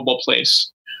more livable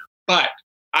place. But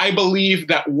I believe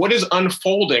that what is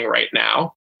unfolding right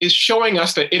now is showing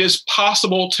us that it is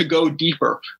possible to go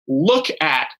deeper. Look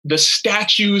at the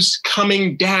statues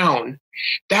coming down.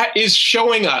 That is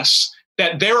showing us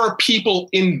that there are people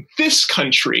in this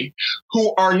country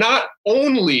who are not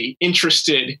only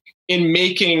interested in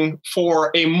making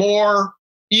for a more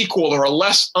equal or a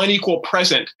less unequal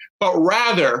present, but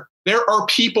rather there are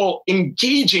people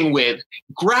engaging with,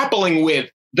 grappling with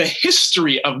the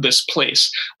history of this place,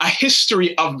 a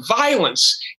history of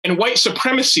violence and white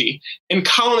supremacy and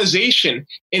colonization,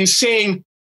 and saying,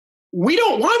 we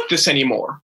don't want this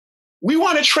anymore. We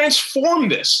want to transform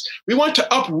this. We want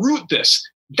to uproot this.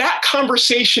 That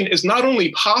conversation is not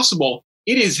only possible,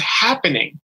 it is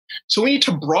happening. So we need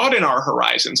to broaden our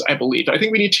horizons, I believe. I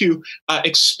think we need to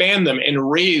expand them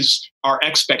and raise our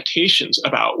expectations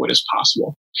about what is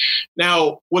possible.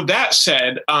 Now, with that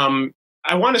said,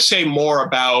 I want to say more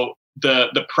about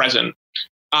the present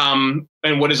and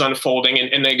what is unfolding.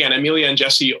 And again, Amelia and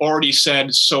Jesse already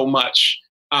said so much.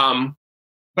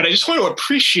 But I just want to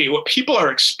appreciate what people are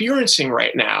experiencing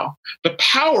right now, the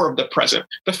power of the present,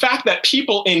 the fact that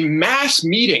people in mass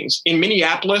meetings in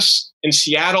Minneapolis, in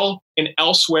Seattle, and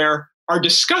elsewhere are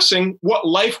discussing what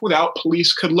life without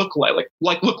police could look like.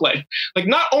 Like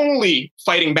not only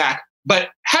fighting back, but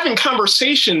having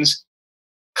conversations,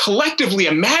 collectively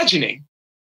imagining,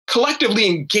 collectively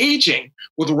engaging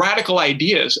with radical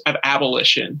ideas of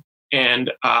abolition and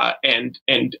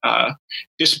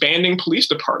disbanding police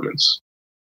departments.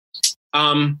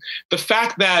 The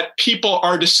fact that people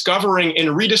are discovering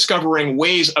and rediscovering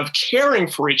ways of caring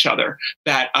for each other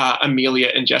that Amelia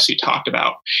and Jesse talked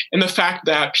about, and the fact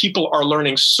that people are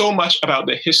learning so much about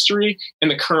the history and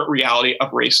the current reality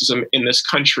of racism in this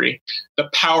country, the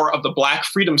power of the Black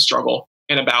freedom struggle,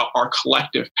 and about our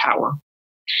collective power.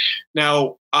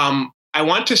 Now, I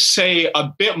want to say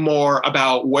a bit more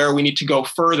about where we need to go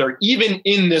further, even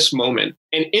in this moment,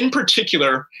 and in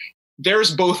particular,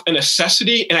 there's both a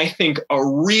necessity and I think a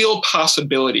real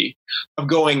possibility of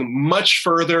going much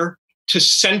further to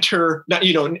center,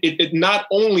 not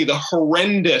only the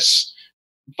horrendous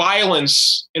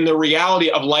violence in the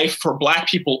reality of life for Black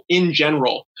people in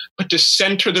general, but to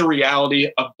center the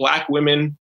reality of Black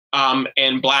women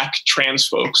and Black trans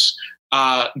folks,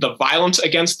 the violence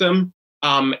against them,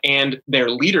 and their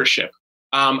leadership.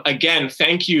 Again,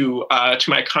 thank you to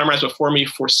my comrades before me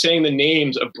for saying the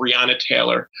names of Breonna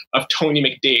Taylor, of Tony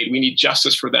McDade. We need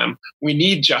justice for them. We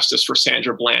need justice for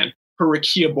Sandra Bland, for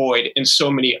Rekia Boyd, and so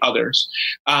many others.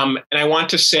 And I want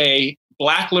to say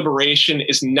Black liberation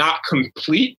is not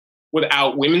complete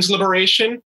without women's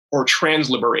liberation or trans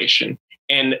liberation.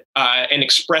 And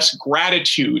express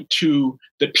gratitude to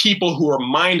the people who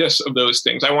remind us of those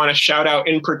things. I want to shout out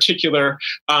in particular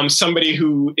somebody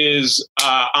who is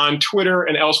on Twitter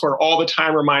and elsewhere all the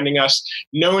time reminding us,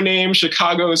 No Name,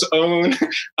 Chicago's own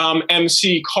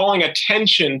MC, calling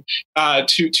attention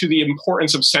to the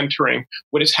importance of centering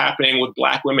what is happening with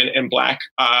Black women and Black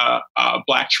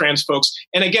trans folks.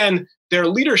 And again, their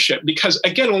leadership, because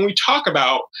again, when we talk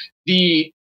about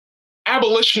the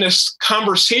abolitionist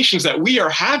conversations that we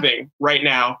are having right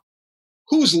now,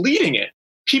 who's leading it?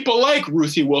 People like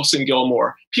Ruthie Wilson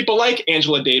Gilmore, people like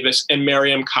Angela Davis and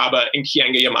Miriam Kaba and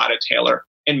Keeanga-Yamahtta Taylor,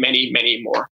 and many, many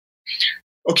more.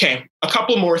 Okay, a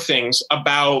couple more things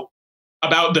about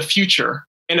the future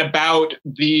and about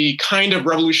the kind of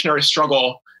revolutionary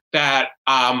struggle that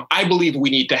I believe we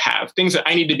need to have, things that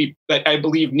I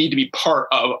believe need to be part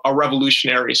of a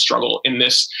revolutionary struggle in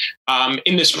this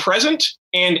present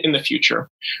and in the future.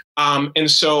 And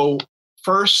so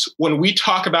first, when we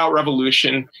talk about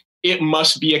revolution, it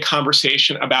must be a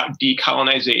conversation about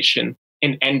decolonization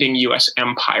and ending US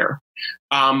empire.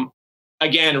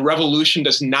 Again, revolution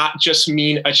does not just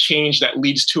mean a change that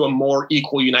leads to a more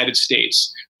equal United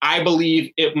States. I believe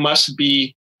it must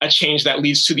be a change that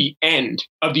leads to the end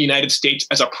of the United States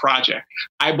as a project.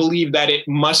 I believe that it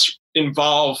must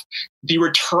involve the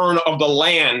return of the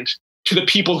land to the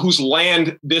people whose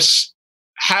land this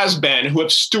has been, who have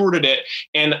stewarded it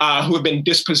and who have been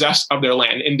dispossessed of their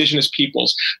land, indigenous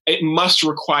peoples. It must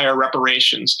require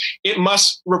reparations. It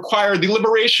must require the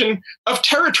liberation of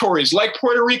territories like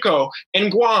Puerto Rico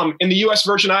and Guam and the US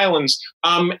Virgin Islands,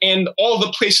 and all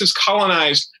the places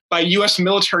colonized by US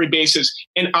military bases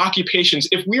and occupations.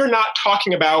 If we are not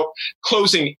talking about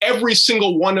closing every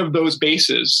single one of those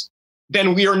bases,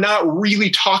 then we are not really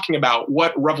talking about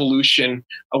what revolution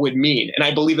would mean. And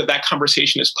I believe that that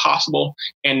conversation is possible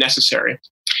and necessary.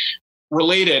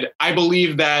 Related, I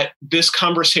believe that this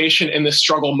conversation and this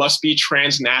struggle must be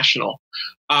transnational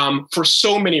for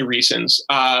so many reasons,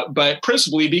 but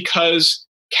principally because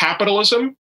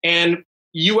capitalism and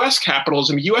US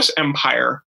capitalism, US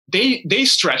empire, they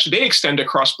extend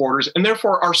across borders, and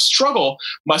therefore our struggle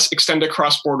must extend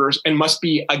across borders and must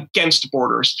be against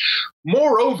borders.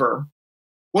 Moreover,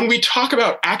 when we talk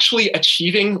about actually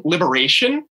achieving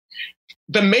liberation,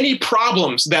 the many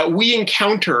problems that we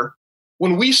encounter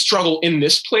when we struggle in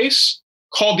this place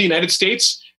called the United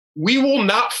States, we will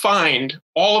not find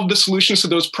all of the solutions to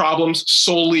those problems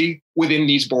solely within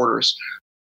these borders.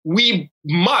 We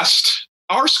must,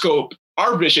 our scope,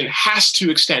 our vision has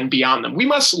to extend beyond them. We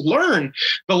must learn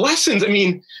the lessons. I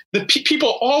mean, the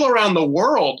people all around the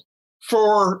world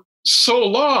for so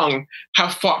long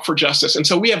have fought for justice. And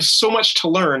so we have so much to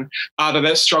learn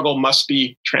that struggle must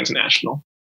be transnational.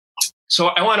 So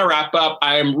I want to wrap up.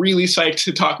 I'm really psyched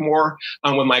to talk more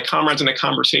with my comrades in a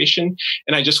conversation.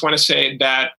 And I just want to say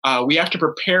that we have to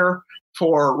prepare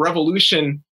for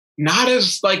revolution, not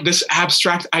as like this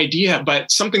abstract idea, but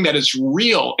something that is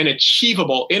real and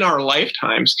achievable in our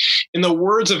lifetimes. In the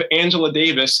words of Angela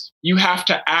Davis, you have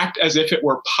to act as if it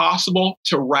were possible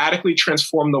to radically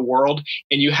transform the world,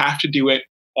 and you have to do it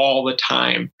all the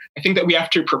time. I think that we have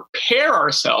to prepare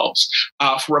ourselves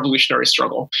for revolutionary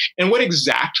struggle. And what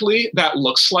exactly that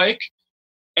looks like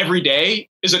every day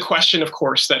is a question, of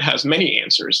course, that has many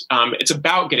answers. It's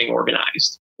about getting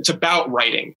organized. It's about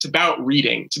writing. It's about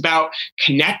reading. It's about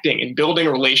connecting and building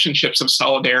relationships of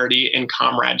solidarity and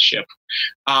comradeship,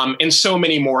 and so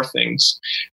many more things.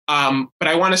 But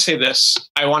I want to say this.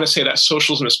 I want to say that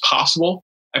socialism is possible.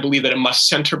 I believe that it must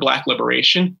center Black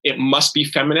liberation. It must be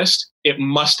feminist. It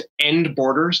must end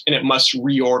borders, and it must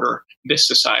reorder this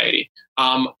society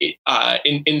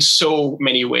in so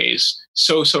many ways.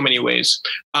 So many ways.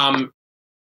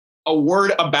 A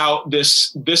word about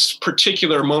this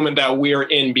particular moment that we are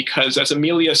in, because as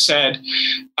Amelia said,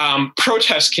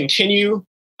 protests continue.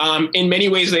 In many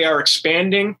ways, they are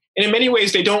expanding. And in many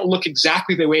ways, they don't look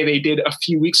exactly the way they did a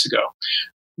few weeks ago.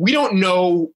 We don't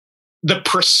know the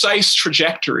precise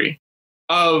trajectory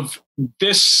of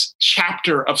this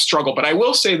chapter of struggle. But I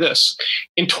will say this.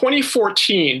 In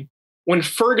 2014, when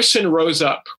Ferguson rose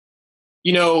up,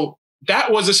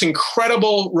 that was this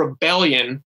incredible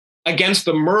rebellion against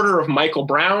the murder of Michael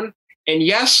Brown. And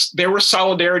yes, there were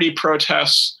solidarity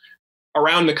protests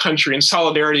around the country in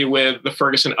solidarity with the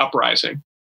Ferguson uprising.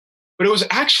 But it was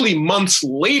actually months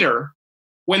later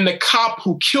when the cop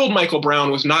who killed Michael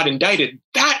Brown was not indicted,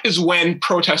 that is when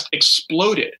protest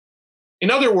exploded. In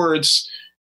other words,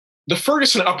 the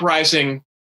Ferguson uprising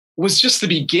was just the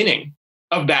beginning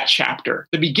of that chapter,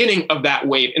 the beginning of that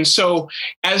wave. And so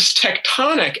as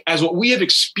tectonic as what we have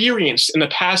experienced in the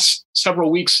past several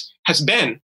weeks has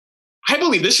been, I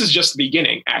believe this is just the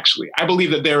beginning, actually. I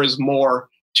believe that there is more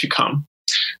to come.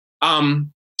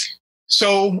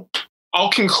 So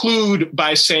I'll conclude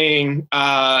by saying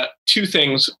two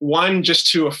things. One,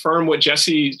 just to affirm what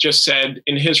Jesse just said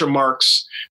in his remarks,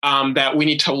 that we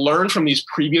need to learn from these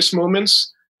previous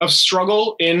moments of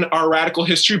struggle in our radical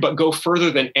history, but go further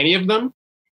than any of them.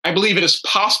 I believe it is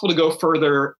possible to go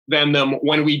further than them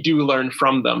when we do learn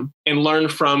from them and learn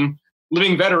from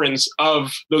living veterans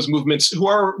of those movements, who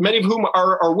are many of whom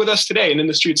are with us today and in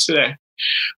the streets today.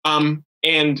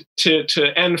 And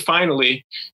to end finally,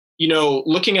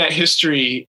 looking at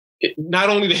history, not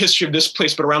only the history of this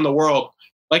place, but around the world,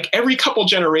 like every couple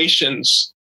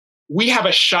generations, we have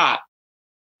a shot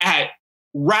at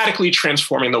radically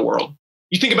transforming the world.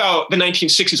 You think about the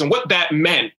 1960s and what that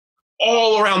meant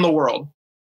all around the world.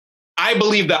 I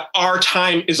believe that our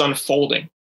time is unfolding.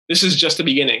 This is just the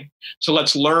beginning. So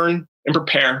let's learn and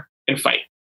prepare and fight.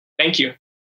 Thank you.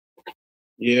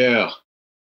 Yeah.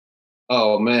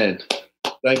 Oh, man.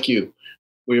 Thank you.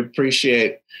 We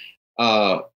appreciate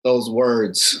those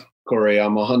words, Corey.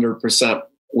 I'm 100%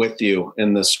 with you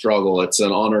in this struggle. It's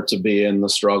an honor to be in the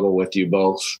struggle with you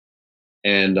both.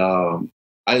 And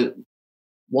I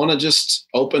want to just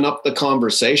open up the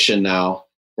conversation now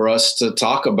for us to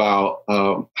talk about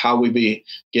how we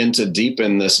begin to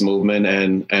deepen this movement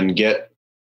and get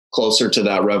closer to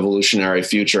that revolutionary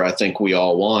future I think we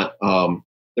all want.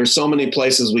 There's so many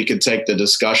places we could take the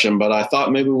discussion, but I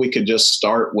thought maybe we could just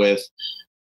start with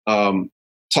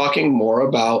talking more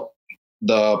about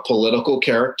the political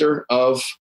character of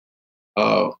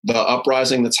the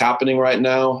uprising that's happening right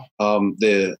now,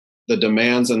 the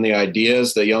demands and the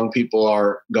ideas that young people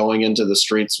are going into the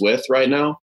streets with right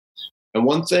now. And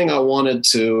one thing I wanted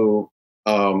to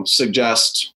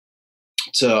suggest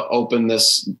to open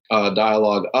this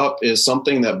dialogue up is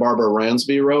something that Barbara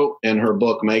Ransby wrote in her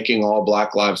book, Making All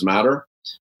Black Lives Matter.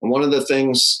 And one of the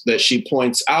things that she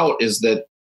points out is that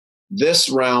this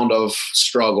round of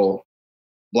struggle,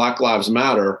 Black Lives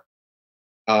Matter,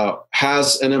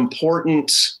 has an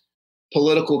important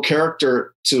political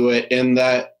character to it in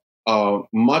that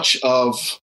much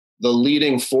of the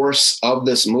leading force of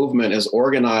this movement is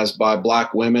organized by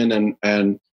Black women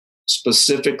and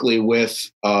specifically with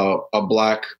a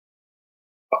Black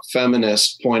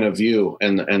feminist point of view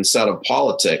and set of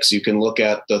politics. You can look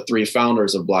at the three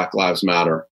founders of Black Lives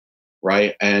Matter,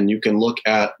 right? And you can look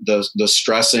at the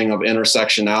stressing of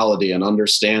intersectionality and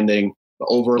understanding the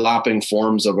overlapping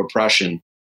forms of oppression.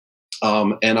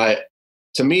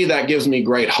 To me, that gives me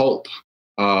great hope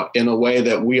in a way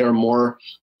that we are more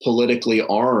politically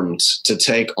armed to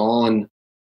take on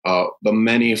the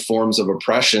many forms of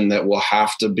oppression that will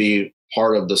have to be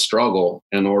part of the struggle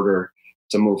in order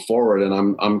to move forward.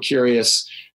 And I'm curious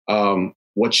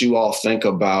what you all think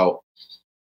about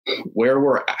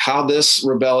how this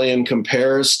rebellion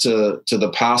compares to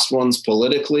the past ones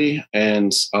politically,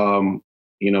 and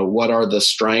what are the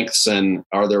strengths and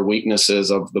are there weaknesses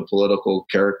of the political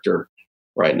character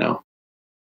right now?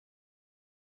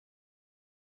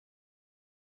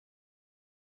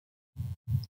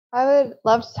 I would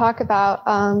love to talk about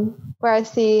where I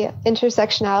see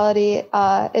intersectionality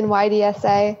in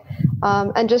YDSA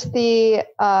and just the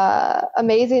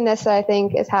amazingness that I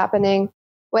think is happening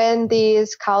when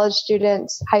these college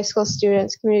students, high school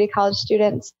students, community college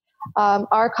students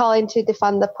are calling to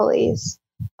defund the police.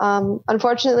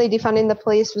 Unfortunately, defunding the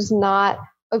police was not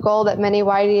a goal that many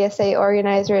YDSA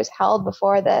organizers held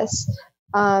before this.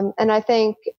 And I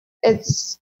think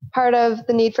it's part of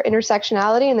the need for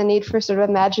intersectionality and the need for sort of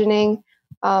imagining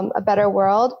a better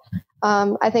world.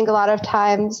 I think a lot of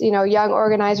times, young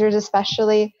organizers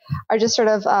especially are just sort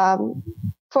of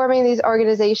forming these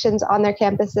organizations on their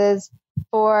campuses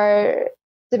for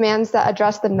demands that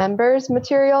address the members'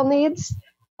 material needs,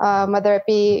 whether it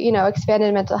be,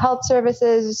 expanded mental health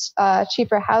services,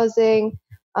 cheaper housing,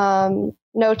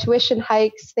 no tuition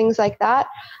hikes, things like that.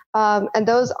 And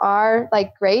those are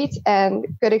great and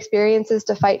good experiences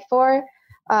to fight for.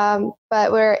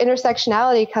 But where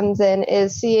intersectionality comes in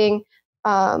is seeing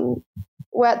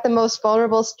what the most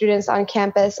vulnerable students on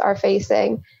campus are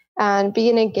facing and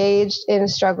being engaged in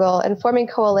struggle and forming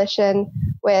coalition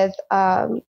with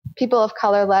people of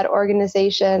color-led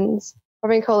organizations,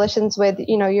 forming coalitions with,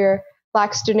 your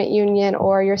Black Student Union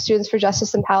or your Students for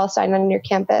Justice in Palestine on your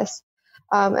campus.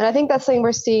 And I think that's something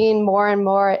we're seeing more and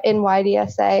more in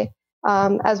YDSA.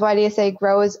 as YDSA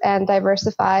grows and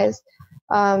diversifies.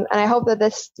 And I hope that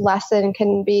this lesson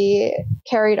can be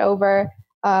carried over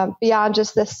beyond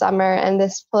just this summer and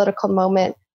this political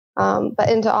moment, but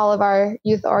into all of our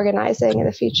youth organizing in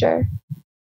the future.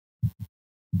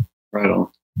 Right on.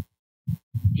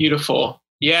 Beautiful.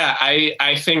 Yeah,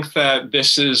 I think that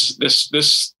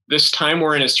this time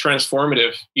we're in is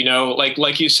transformative. You know,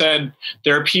 like you said,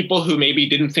 there are people who maybe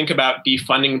didn't think about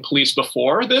defunding police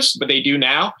before this, but they do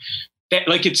now. That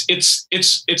like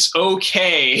it's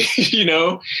okay, you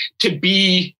know, to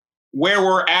be where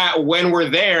we're at when we're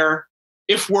there,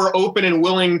 if we're open and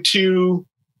willing to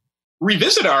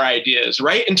revisit our ideas,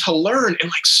 right? And to learn. And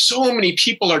like so many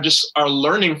people are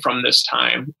learning from this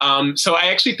time. So I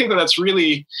actually think that that's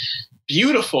really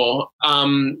beautiful.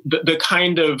 The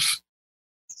kind of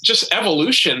just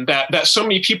evolution that so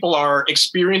many people are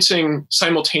experiencing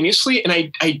simultaneously.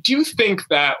 And I do think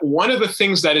that one of the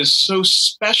things that is so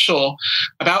special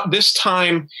about this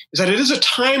time is that it is a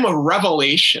time of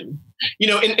revelation. You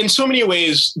know, in so many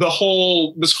ways, this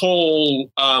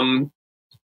whole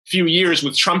few years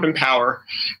with Trump in power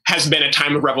has been a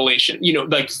time of revelation. You know,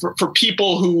 like for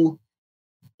people who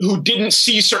didn't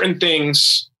see certain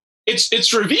things,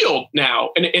 it's revealed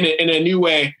now in a new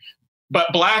way.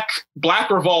 But Black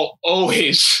revolt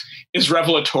always is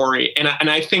revelatory, and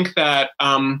I think that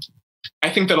a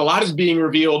lot is being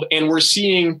revealed, and we're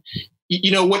seeing,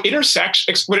 you know, what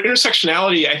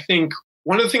intersectionality. I think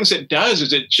one of the things it does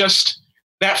is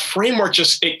that framework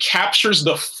it captures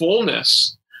the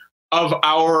fullness of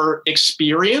our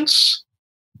experience.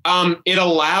 It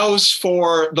allows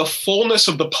for the fullness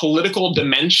of the political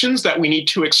dimensions that we need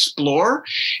to explore,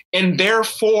 and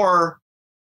therefore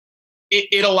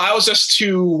it allows us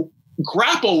to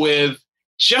grapple with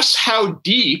just how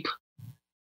deep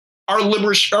our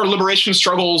liberation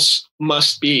struggles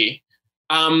must be.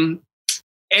 And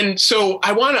so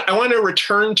I want to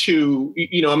return to,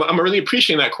 you know, I'm really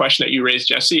appreciating that question that you raised,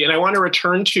 Jesse, and I want to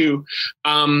return to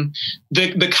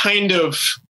the kind of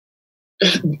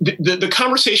the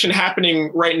conversation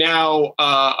happening right now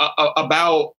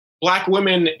about Black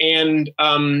women and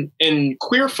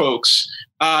queer folks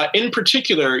in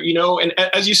particular, you know, and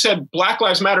as you said, Black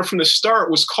Lives Matter from the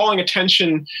start was calling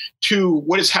attention to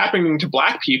what is happening to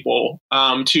Black people,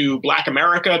 to Black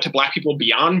America, to Black people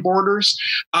beyond borders,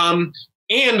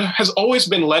 and has always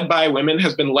been led by women,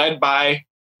 has been led by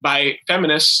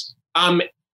feminists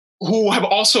who have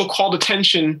also called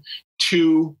attention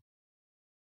to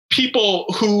people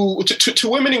to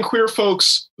women and queer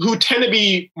folks who tend to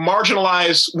be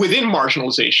marginalized within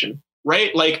marginalization,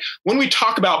 right? Like when we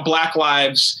talk about Black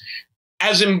lives,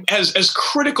 as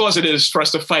critical as it is for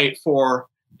us to fight for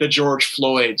the George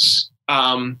Floyds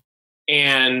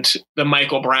and the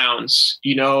Michael Browns,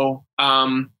 you know,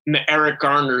 and the Eric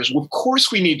Garners, of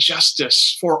course we need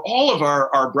justice for all of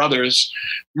our brothers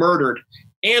murdered.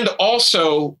 And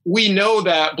also we know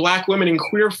that Black women and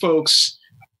queer folks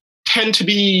tend to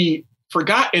be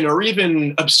forgotten or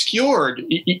even obscured,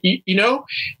 you know,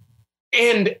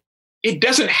 and it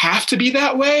doesn't have to be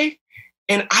that way.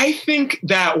 And I think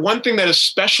that one thing that is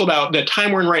special about the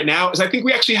time we're in right now is I think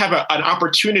we actually have an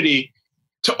opportunity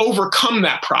to overcome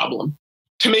that problem,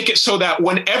 to make it so that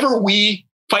whenever we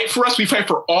fight for us, we fight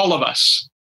for all of us.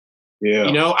 Yeah.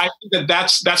 You know, I think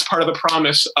that's part of the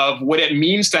promise of what it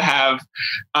means to have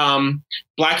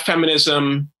Black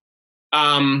feminism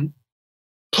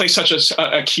play such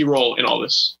a key role in all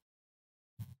this.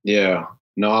 Yeah,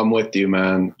 no, I'm with you,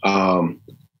 man.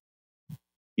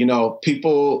 You know,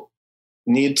 people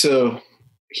need to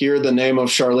hear the name of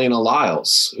Charleena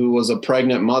Lyles, who was a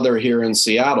pregnant mother here in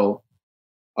Seattle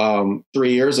 3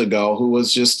 years ago, who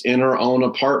was just in her own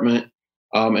apartment.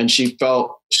 And she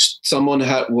felt someone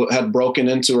had broken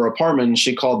into her apartment, and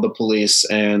she called the police,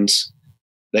 and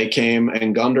they came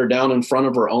and gunned her down in front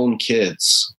of her own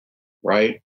kids.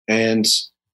 Right. And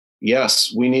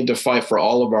yes, we need to fight for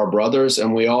all of our brothers.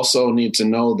 And we also need to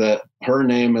know that her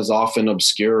name is often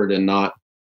obscured and not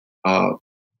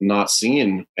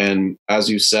seen. And as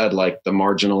you said, like the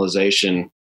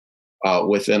marginalization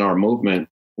within our movement,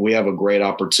 we have a great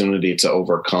opportunity to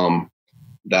overcome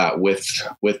that with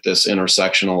this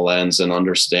intersectional lens and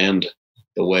understand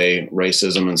the way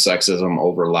racism and sexism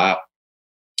overlap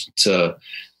to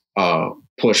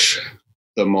push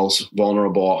the most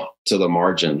vulnerable to the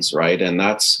margins, right? And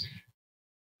that's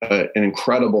an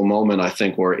incredible moment I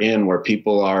think we're in, where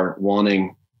people are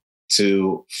wanting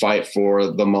to fight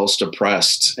for the most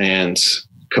oppressed and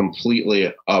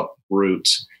completely uproot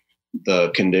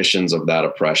the conditions of that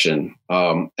oppression.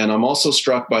 And I'm also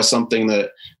struck by something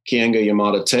that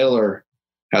Keeanga-Yamahtta Taylor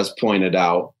has pointed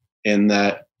out, in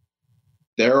that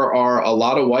there are a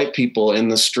lot of white people in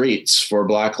the streets for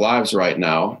Black lives right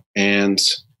now. And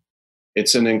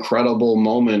it's an incredible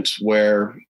moment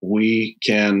where we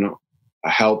can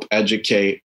help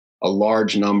educate a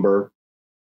large number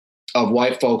of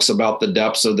white folks about the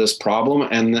depths of this problem,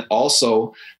 and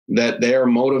also that they are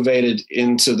motivated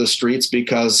into the streets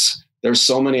because there's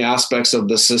so many aspects of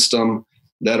the system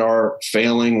that are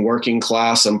failing working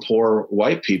class and poor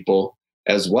white people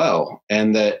as well.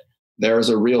 And that there is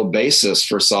a real basis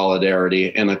for solidarity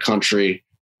in a country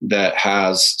that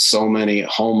has so many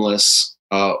homeless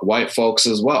white folks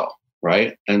as well,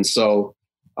 right? And so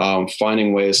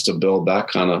finding ways to build that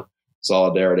kind of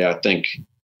solidarity, I think,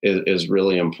 is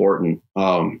really important.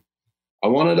 I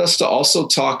wanted us to also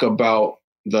talk about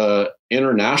the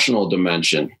international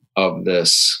dimension of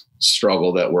this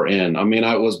struggle that we're in. I mean,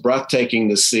 it was breathtaking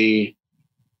to see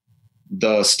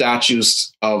the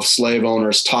statues of slave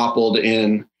owners toppled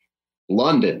in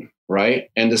London, right?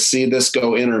 And to see this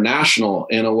go international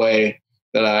in a way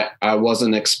that I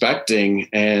wasn't expecting,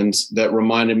 and that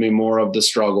reminded me more of the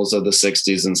struggles of the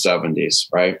 60s and 70s,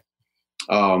 right?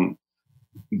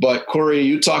 But Corey,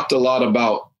 you talked a lot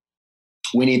about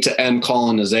we need to end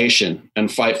colonization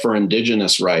and fight for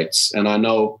indigenous rights. And I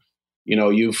know,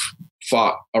 you've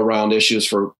fought around issues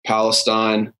for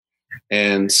Palestine,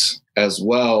 and as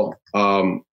well,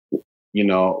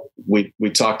 we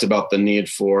talked about the need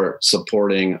for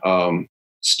supporting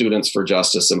students for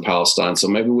justice in Palestine. So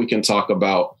maybe we can talk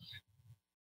about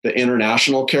the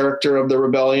international character of the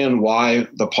rebellion, why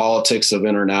the politics of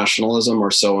internationalism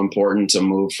are so important to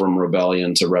move from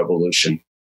rebellion to revolution.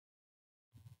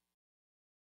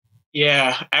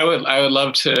 Yeah, I would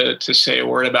love to say a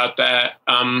word about that.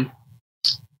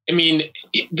 I mean,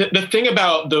 the thing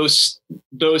about those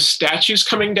statues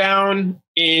coming down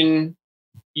in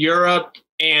Europe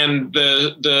and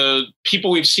the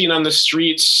people we've seen on the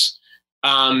streets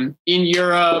in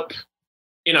Europe,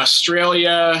 in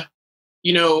Australia,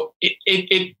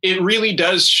 it really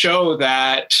does show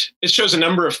that it shows a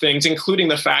number of things, including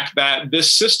the fact that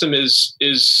this system is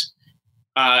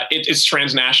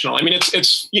transnational. I mean,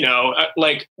 it's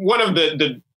like one of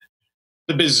the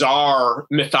bizarre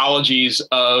mythologies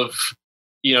of,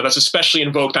 that's especially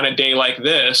invoked on a day like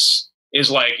this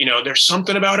is like, there's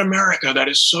something about America that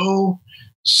is so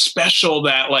special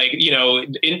that, like,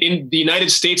 in the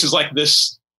United States is like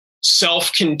this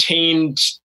self-contained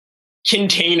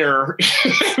container.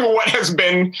 What has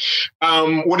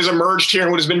emerged here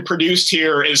and what has been produced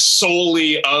here is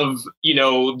solely of,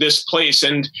 this place.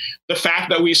 And the fact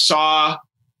that we saw,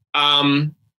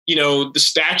 the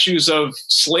statues of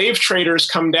slave traders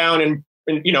come down in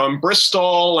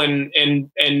Bristol and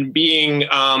being,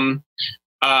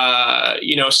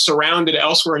 surrounded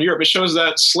elsewhere in Europe, it shows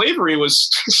that slavery was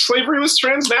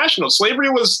transnational. Slavery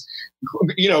was,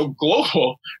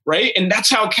 global, right? And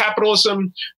that's how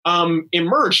capitalism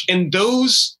emerged. And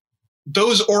those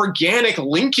organic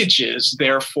linkages,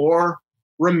 therefore,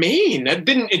 remain. It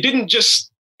didn't just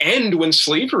end when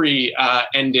slavery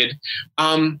ended,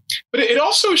 but it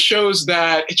also shows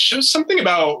something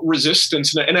about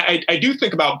resistance. And I do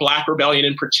think about Black rebellion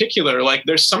in particular. Like,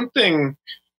 there's something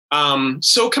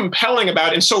so compelling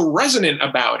about it and so resonant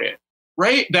about it,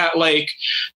 right? That, like,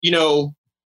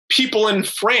 people in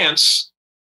France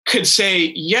could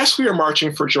say, yes, we are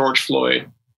marching for George Floyd,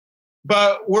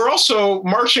 but we're also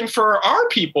marching for our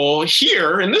people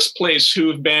here in this place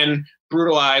who've been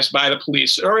brutalized by the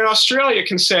police. Or in Australia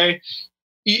can say,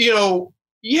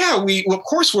 of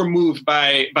course we're moved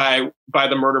by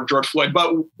the murder of George Floyd,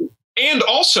 and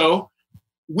also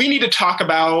we need to talk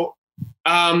about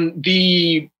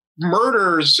the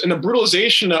murders and the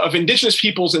brutalization of indigenous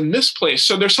peoples in this place.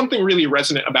 So there's something really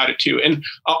resonant about it too. And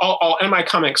I'll end my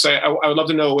comments. I would love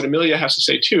to know what Amelia has to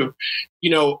say too.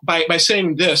 By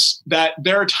saying this, that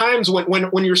there are times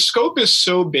when your scope is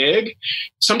so big,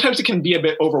 sometimes it can be a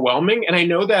bit overwhelming. And I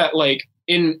know that, like,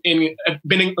 I've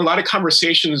been in a lot of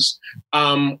conversations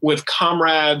with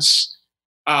comrades,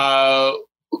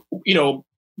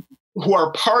 who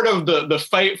are part of the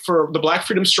fight for the Black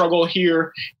freedom struggle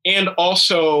here, and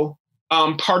also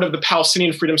part of the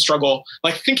Palestinian freedom struggle,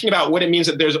 like thinking about what it means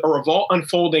that there's a revolt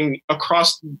unfolding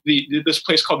across this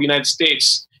place called the United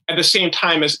States at the same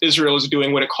time as Israel is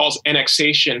doing what it calls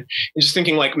annexation. And just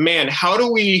thinking, like, man, how do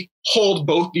we hold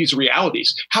both these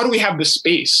realities? How do we have the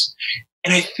space?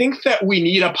 And I think that we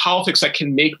need a politics that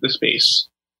can make the space,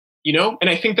 And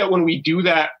I think that when we do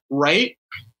that right,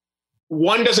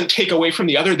 one doesn't take away from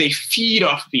the other. They feed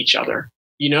off of each other,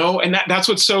 and that's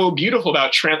what's so beautiful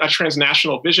about a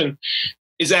transnational vision,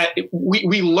 is that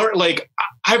we learn, like,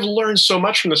 I've learned so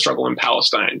much from the struggle in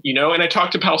Palestine, and I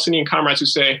talk to Palestinian comrades who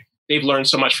say they've learned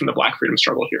so much from the Black freedom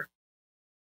struggle here.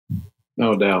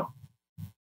 No doubt.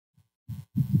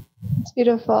 It's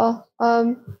beautiful.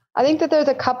 I think that there's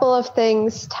a couple of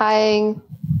things tying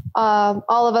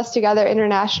all of us together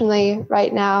internationally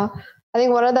right now. I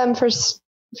think one of them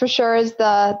for sure is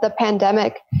the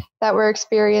pandemic that we're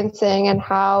experiencing, and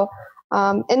how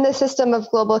in the system of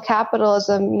global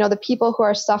capitalism, the people who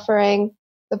are suffering,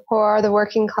 the poor, the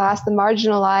working class, the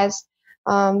marginalized,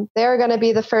 they're going to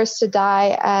be the first to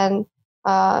die. And,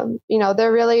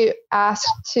 they're really asked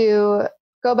to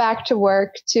go back to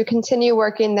work, to continue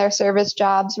working their service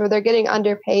jobs where they're getting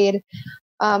underpaid,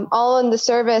 all in the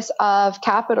service of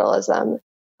capitalism.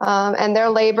 And their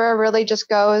labor really just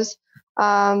goes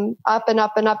up and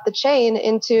up and up the chain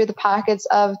into the pockets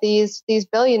of these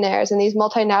billionaires and these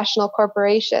multinational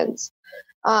corporations.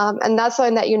 And that's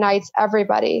something that unites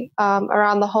everybody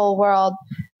around the whole world.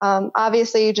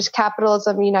 Obviously, just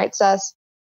capitalism unites us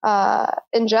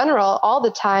in general all the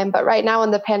time, but right now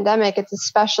in the pandemic, it's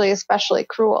especially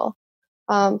cruel.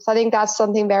 So I think that's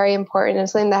something very important, and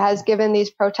something that has given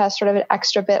these protests sort of an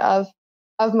extra bit of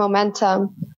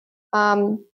momentum.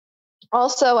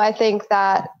 Also, I think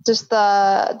that just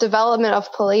the development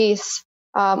of police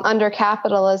under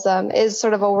capitalism is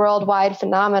sort of a worldwide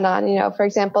phenomenon. For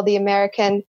example, the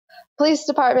American police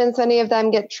departments, many of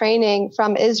them get training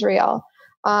from Israel.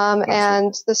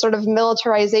 And the sort of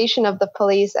militarization of the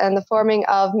police and the forming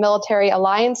of military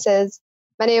alliances,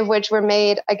 many of which were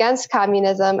made against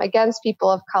communism, against people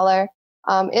of color,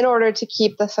 in order to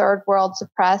keep the third world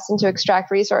suppressed and to extract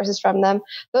resources from them.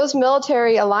 Those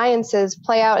military alliances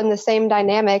play out in the same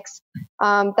dynamics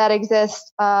that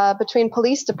exist between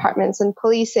police departments and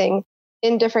policing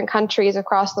in different countries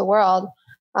across the world,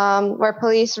 where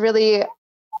police really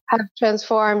have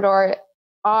transformed or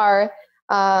are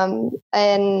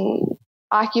an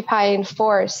occupying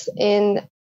force in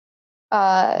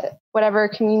whatever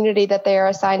community that they are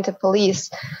assigned to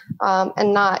police,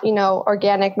 and not,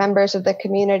 organic members of the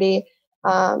community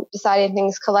deciding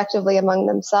things collectively among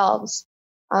themselves.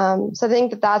 So I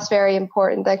think that that's very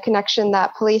important. The connection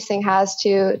that policing has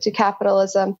to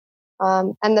capitalism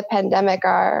and the pandemic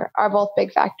are both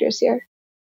big factors here.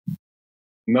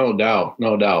 No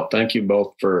doubt. Thank you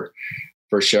both for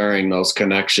sharing those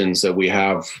connections that we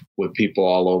have with people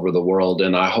all over the world.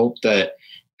 And I hope that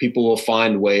people will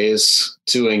find ways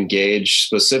to engage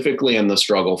specifically in the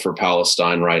struggle for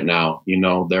Palestine right now.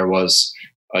 There was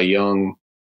a young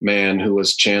man who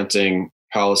was chanting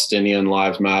Palestinian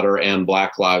Lives Matter and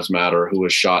Black Lives Matter who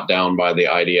was shot down by the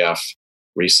IDF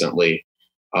recently.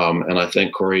 And I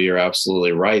think, Corey, you're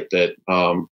absolutely right that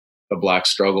the Black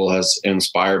struggle has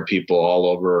inspired people all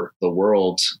over the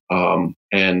world.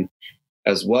 And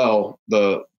as well,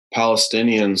 the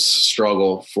Palestinians'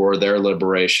 struggle for their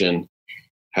liberation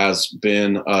has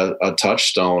been a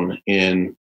touchstone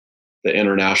in the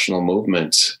international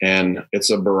movement. And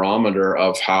it's a barometer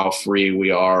of how free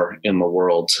we are in the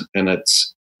world. And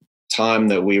it's time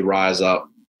that we rise up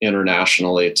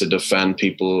internationally to defend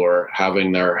people who are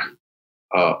having their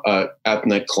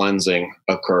ethnic cleansing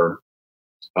occur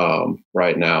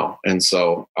right now. And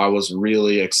so I was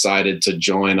really excited to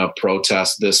join a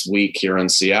protest this week here in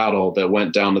Seattle that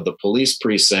went down to the police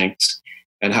precinct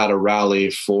and had a rally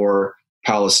for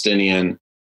Palestinian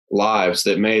lives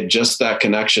that made just that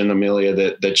connection, Amelia,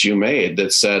 that you made,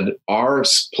 that said our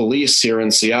police here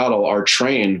in Seattle are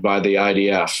trained by the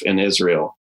IDF in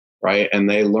Israel, right? And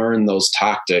they learn those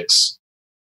tactics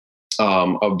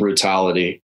of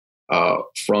brutality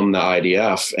from the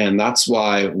IDF. And that's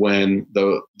why when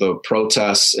the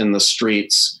protests in the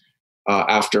streets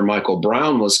after Michael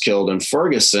Brown was killed in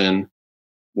Ferguson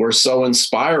were so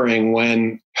inspiring,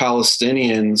 when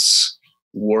Palestinians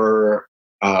were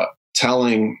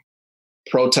telling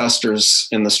protesters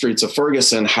in the streets of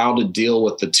Ferguson how to deal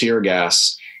with the tear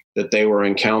gas that they were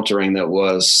encountering that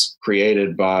was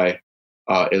created by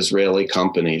Israeli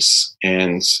companies.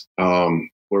 And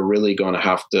we're really going to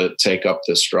have to take up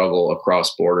this struggle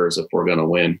across borders if we're going to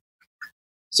win.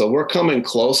 So we're coming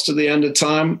close to the end of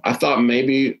time. I thought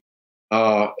maybe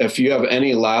if you have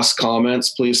any last comments,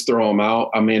 please throw them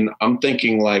out. I mean, I'm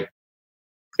thinking like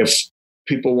if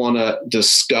people want to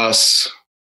discuss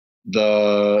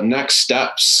the next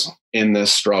steps in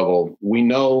this struggle, we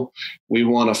know we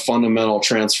want a fundamental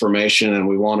transformation and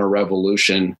we want a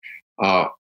revolution.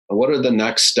 What are the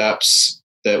next steps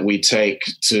that we take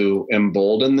to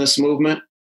embolden this movement,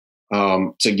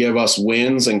 to give us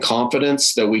wins and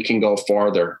confidence that we can go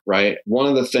farther, right? One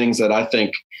of the things that I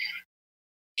think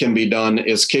can be done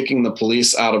is kicking the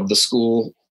police out of the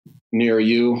school near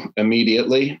you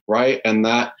immediately, right? And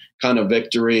that kind of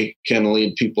victory can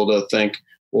lead people to think,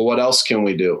 well, what else can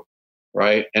we do?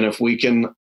 right? And if we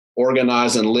can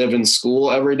organize and live in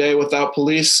school every day without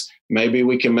police, maybe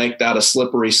we can make that a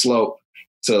slippery slope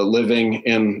to living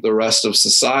in the rest of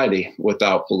society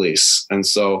without police. And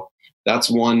so that's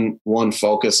one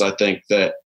focus I think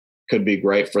that could be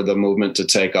great for the movement to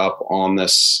take up on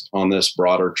this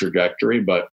broader trajectory.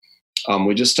 But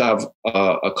we just have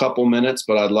a couple minutes,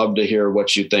 but I'd love to hear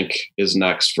what you think is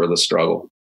next for the struggle.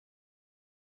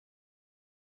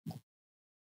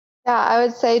 Yeah, I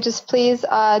would say just please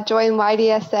join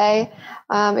YDSA.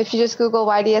 If you just Google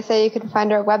YDSA, you can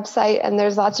find our website, and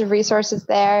there's lots of resources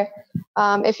there.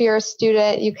 If you're a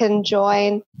student, you can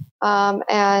join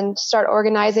and start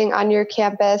organizing on your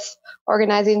campus,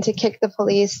 organizing to kick the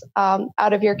police out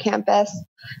of your campus.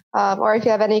 Or if you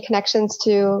have any connections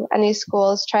to any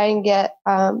schools, try and get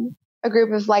a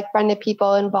group of like-minded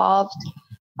people involved.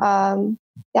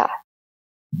 Yeah.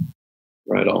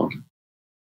 Right on.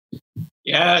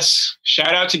 Yes.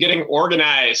 Shout out to getting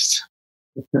organized.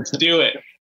 Let's do it.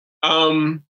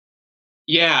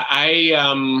 Yeah,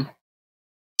 I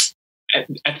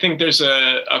think there's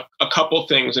a couple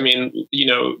things. I mean,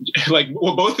 like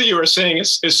what both of you are saying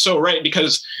is so right,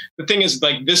 because the thing is,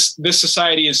 like, this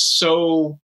society is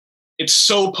so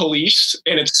policed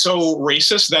and it's so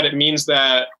racist that it means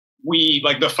that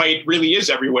the fight really is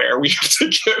everywhere. We have to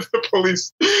get the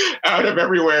police out of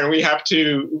everywhere, and we have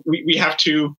to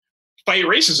fight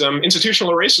racism,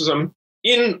 institutional racism,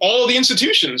 in all the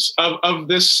institutions of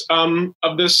this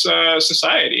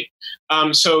society.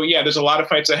 So yeah, there's a lot of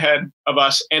fights ahead of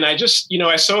us, and I just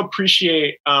I so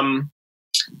appreciate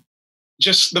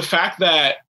just the fact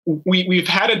that we've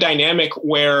had a dynamic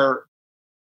where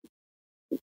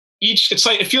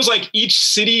it feels like each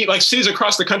city, like cities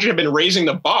across the country, have been raising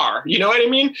the bar. You know what I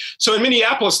mean? So in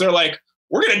Minneapolis, they're like,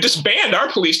 we're going to disband our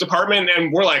police department.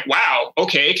 And we're like, wow,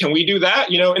 okay, can we do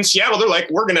that? In Seattle, they're like,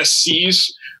 we're going to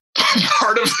seize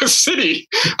part of the city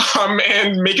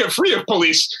and make it free of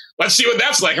police. Let's see what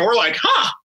that's like. And we're like,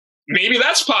 maybe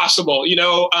that's possible. In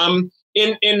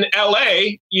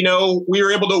LA, we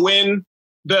were able to win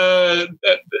the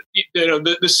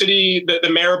city, the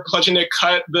mayor pledging to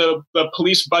cut the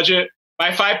police budget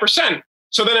by 5%.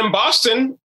 So then in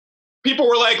Boston, people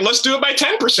were like, let's do it by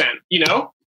 10%,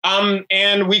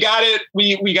 and we got it.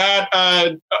 We got,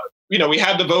 we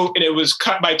had the vote, and it was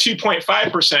cut by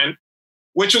 2.5%,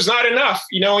 which was not enough.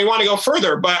 We want to go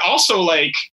further, but also,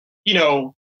 like,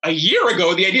 a year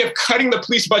ago, the idea of cutting the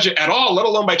police budget at all, let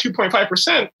alone by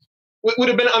 2.5%, would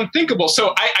have been unthinkable.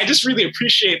 So I just really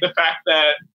appreciate the fact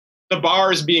that the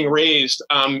bar is being raised,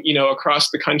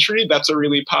 across the country. That's a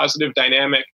really positive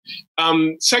dynamic.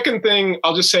 Second thing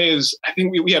I'll just say is, I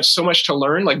think we have so much to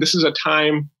learn. Like, this is a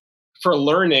time for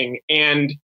learning.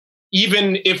 And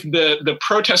even if the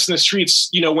protests in the streets,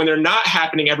 when they're not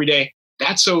happening every day,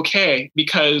 that's okay,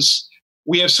 because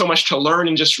we have so much to learn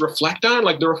and just reflect on.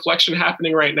 Like, the reflection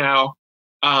happening right now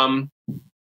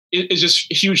is just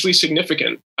hugely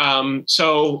significant.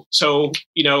 So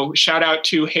shout out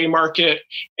to Haymarket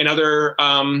and other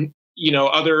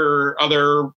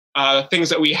things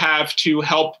that we have to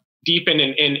help deepen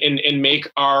and make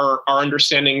our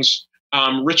understandings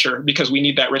richer, because we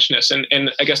need that richness.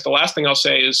 And I guess the last thing I'll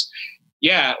say is,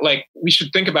 yeah, like, we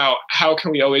should think about how can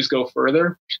we always go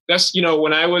further. That's,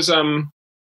 when I was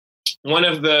one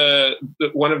of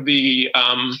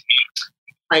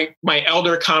my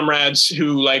elder comrades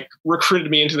who, like, recruited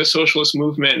me into the socialist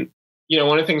movement,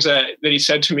 one of the things that he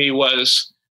said to me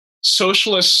was,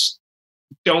 socialists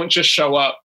don't just show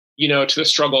up, to the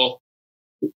struggle.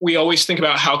 We always think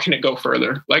about how can it go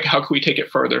further? Like, how can we take it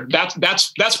further?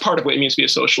 That's part of what it means to be a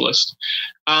socialist.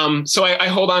 So I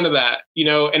hold on to that,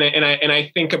 and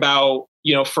I think about,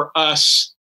 for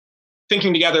us,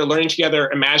 thinking together, learning together,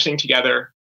 imagining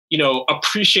together,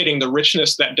 appreciating the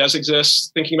richness that does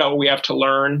exist, thinking about what we have to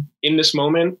learn in this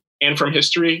moment and from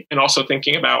history, and also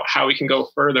thinking about how we can go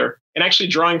further, and actually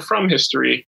drawing from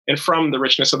history and from the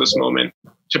richness of this moment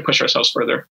to push ourselves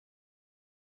further.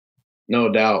 No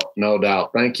doubt.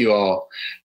 Thank you all.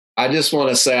 I just want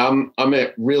to say I'm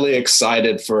really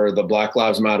excited for the Black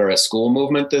Lives Matter at School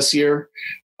movement this year,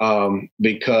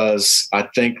 because I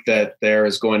think that there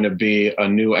is going to be a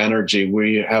new energy.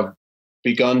 We have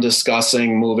begun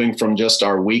discussing moving from just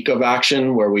our week of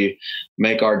action, where we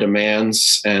make our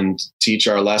demands and teach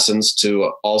our lessons,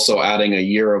 to also adding a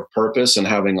year of purpose and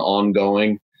having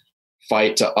ongoing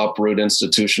fight to uproot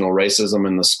institutional racism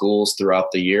in the schools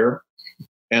throughout the year.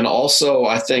 And also,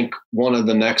 I think one of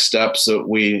the next steps that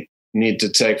we need to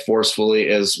take forcefully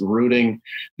is rooting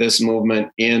this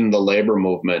movement in the labor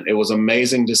movement. It was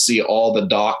amazing to see all the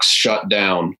docks shut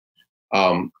down,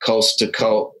 coast to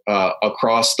coast,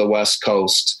 across the West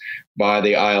Coast, by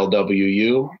the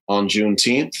ILWU on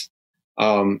Juneteenth.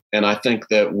 And I think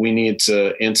that we need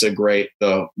to integrate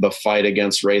the fight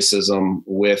against racism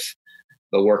with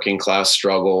the working class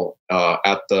struggle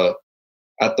at the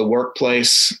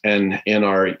workplace and in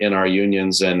our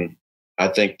unions. And I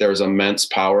think there's immense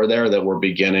power there that we're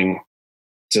beginning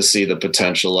to see the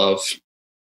potential of.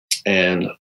 And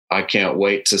I can't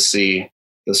wait to see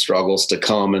the struggles to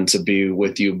come and to be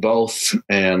with you both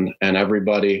and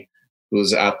everybody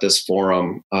who's at this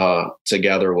forum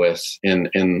together with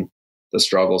in the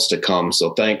struggles to come.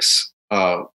 So thanks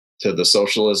to the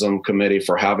Socialism Committee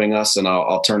for having us, and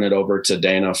I'll turn it over to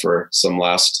Dana for some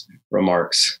last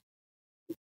remarks.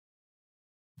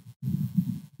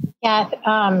 Yeah,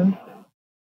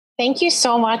 thank you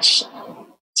so much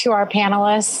to our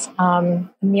panelists,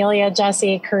 Amelia,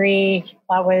 Jesse, Karee.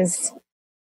 That was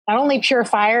not only pure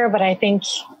fire, but I think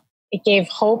it gave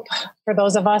hope for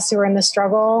those of us who are in the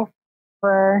struggle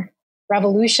for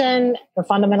revolution, for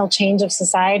fundamental change of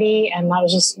society. And that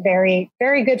was just very,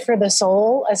 very good for the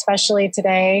soul, especially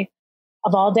today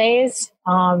of all days.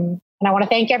 And I want to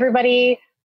thank everybody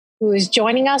who is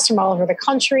joining us from all over the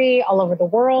country, all over the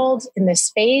world in this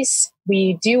space.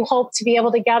 We do hope to be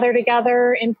able to gather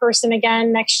together in person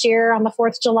again next year on the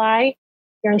 4th of July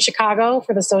here in Chicago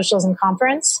for the Socialism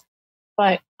Conference.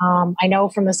 But I know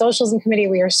from the Socialism Committee,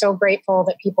 we are so grateful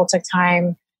that people took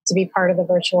time to be part of the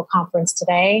virtual conference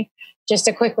today. Just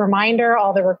a quick reminder,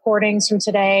 all the recordings from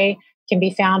today can be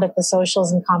found at the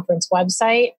Socialism Conference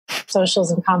website,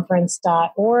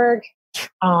 socialismconference.org.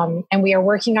 And we are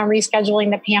working on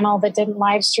rescheduling the panel that didn't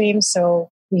live stream,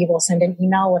 so we will send an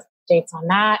email with updates on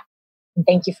that. And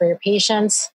thank you for your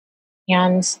patience.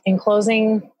 And in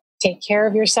closing, take care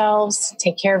of yourselves,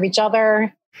 take care of each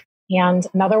other, and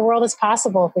another world is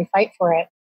possible if we fight for it.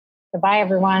 Goodbye,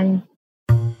 everyone.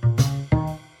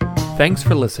 Thanks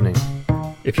for listening.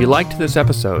 If you liked this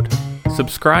episode,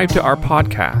 subscribe to our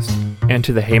podcast and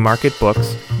to the Haymarket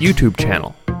Books YouTube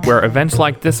channel, where events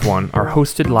like this one are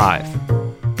hosted live.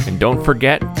 And don't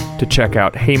forget to check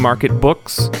out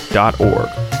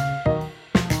haymarketbooks.org.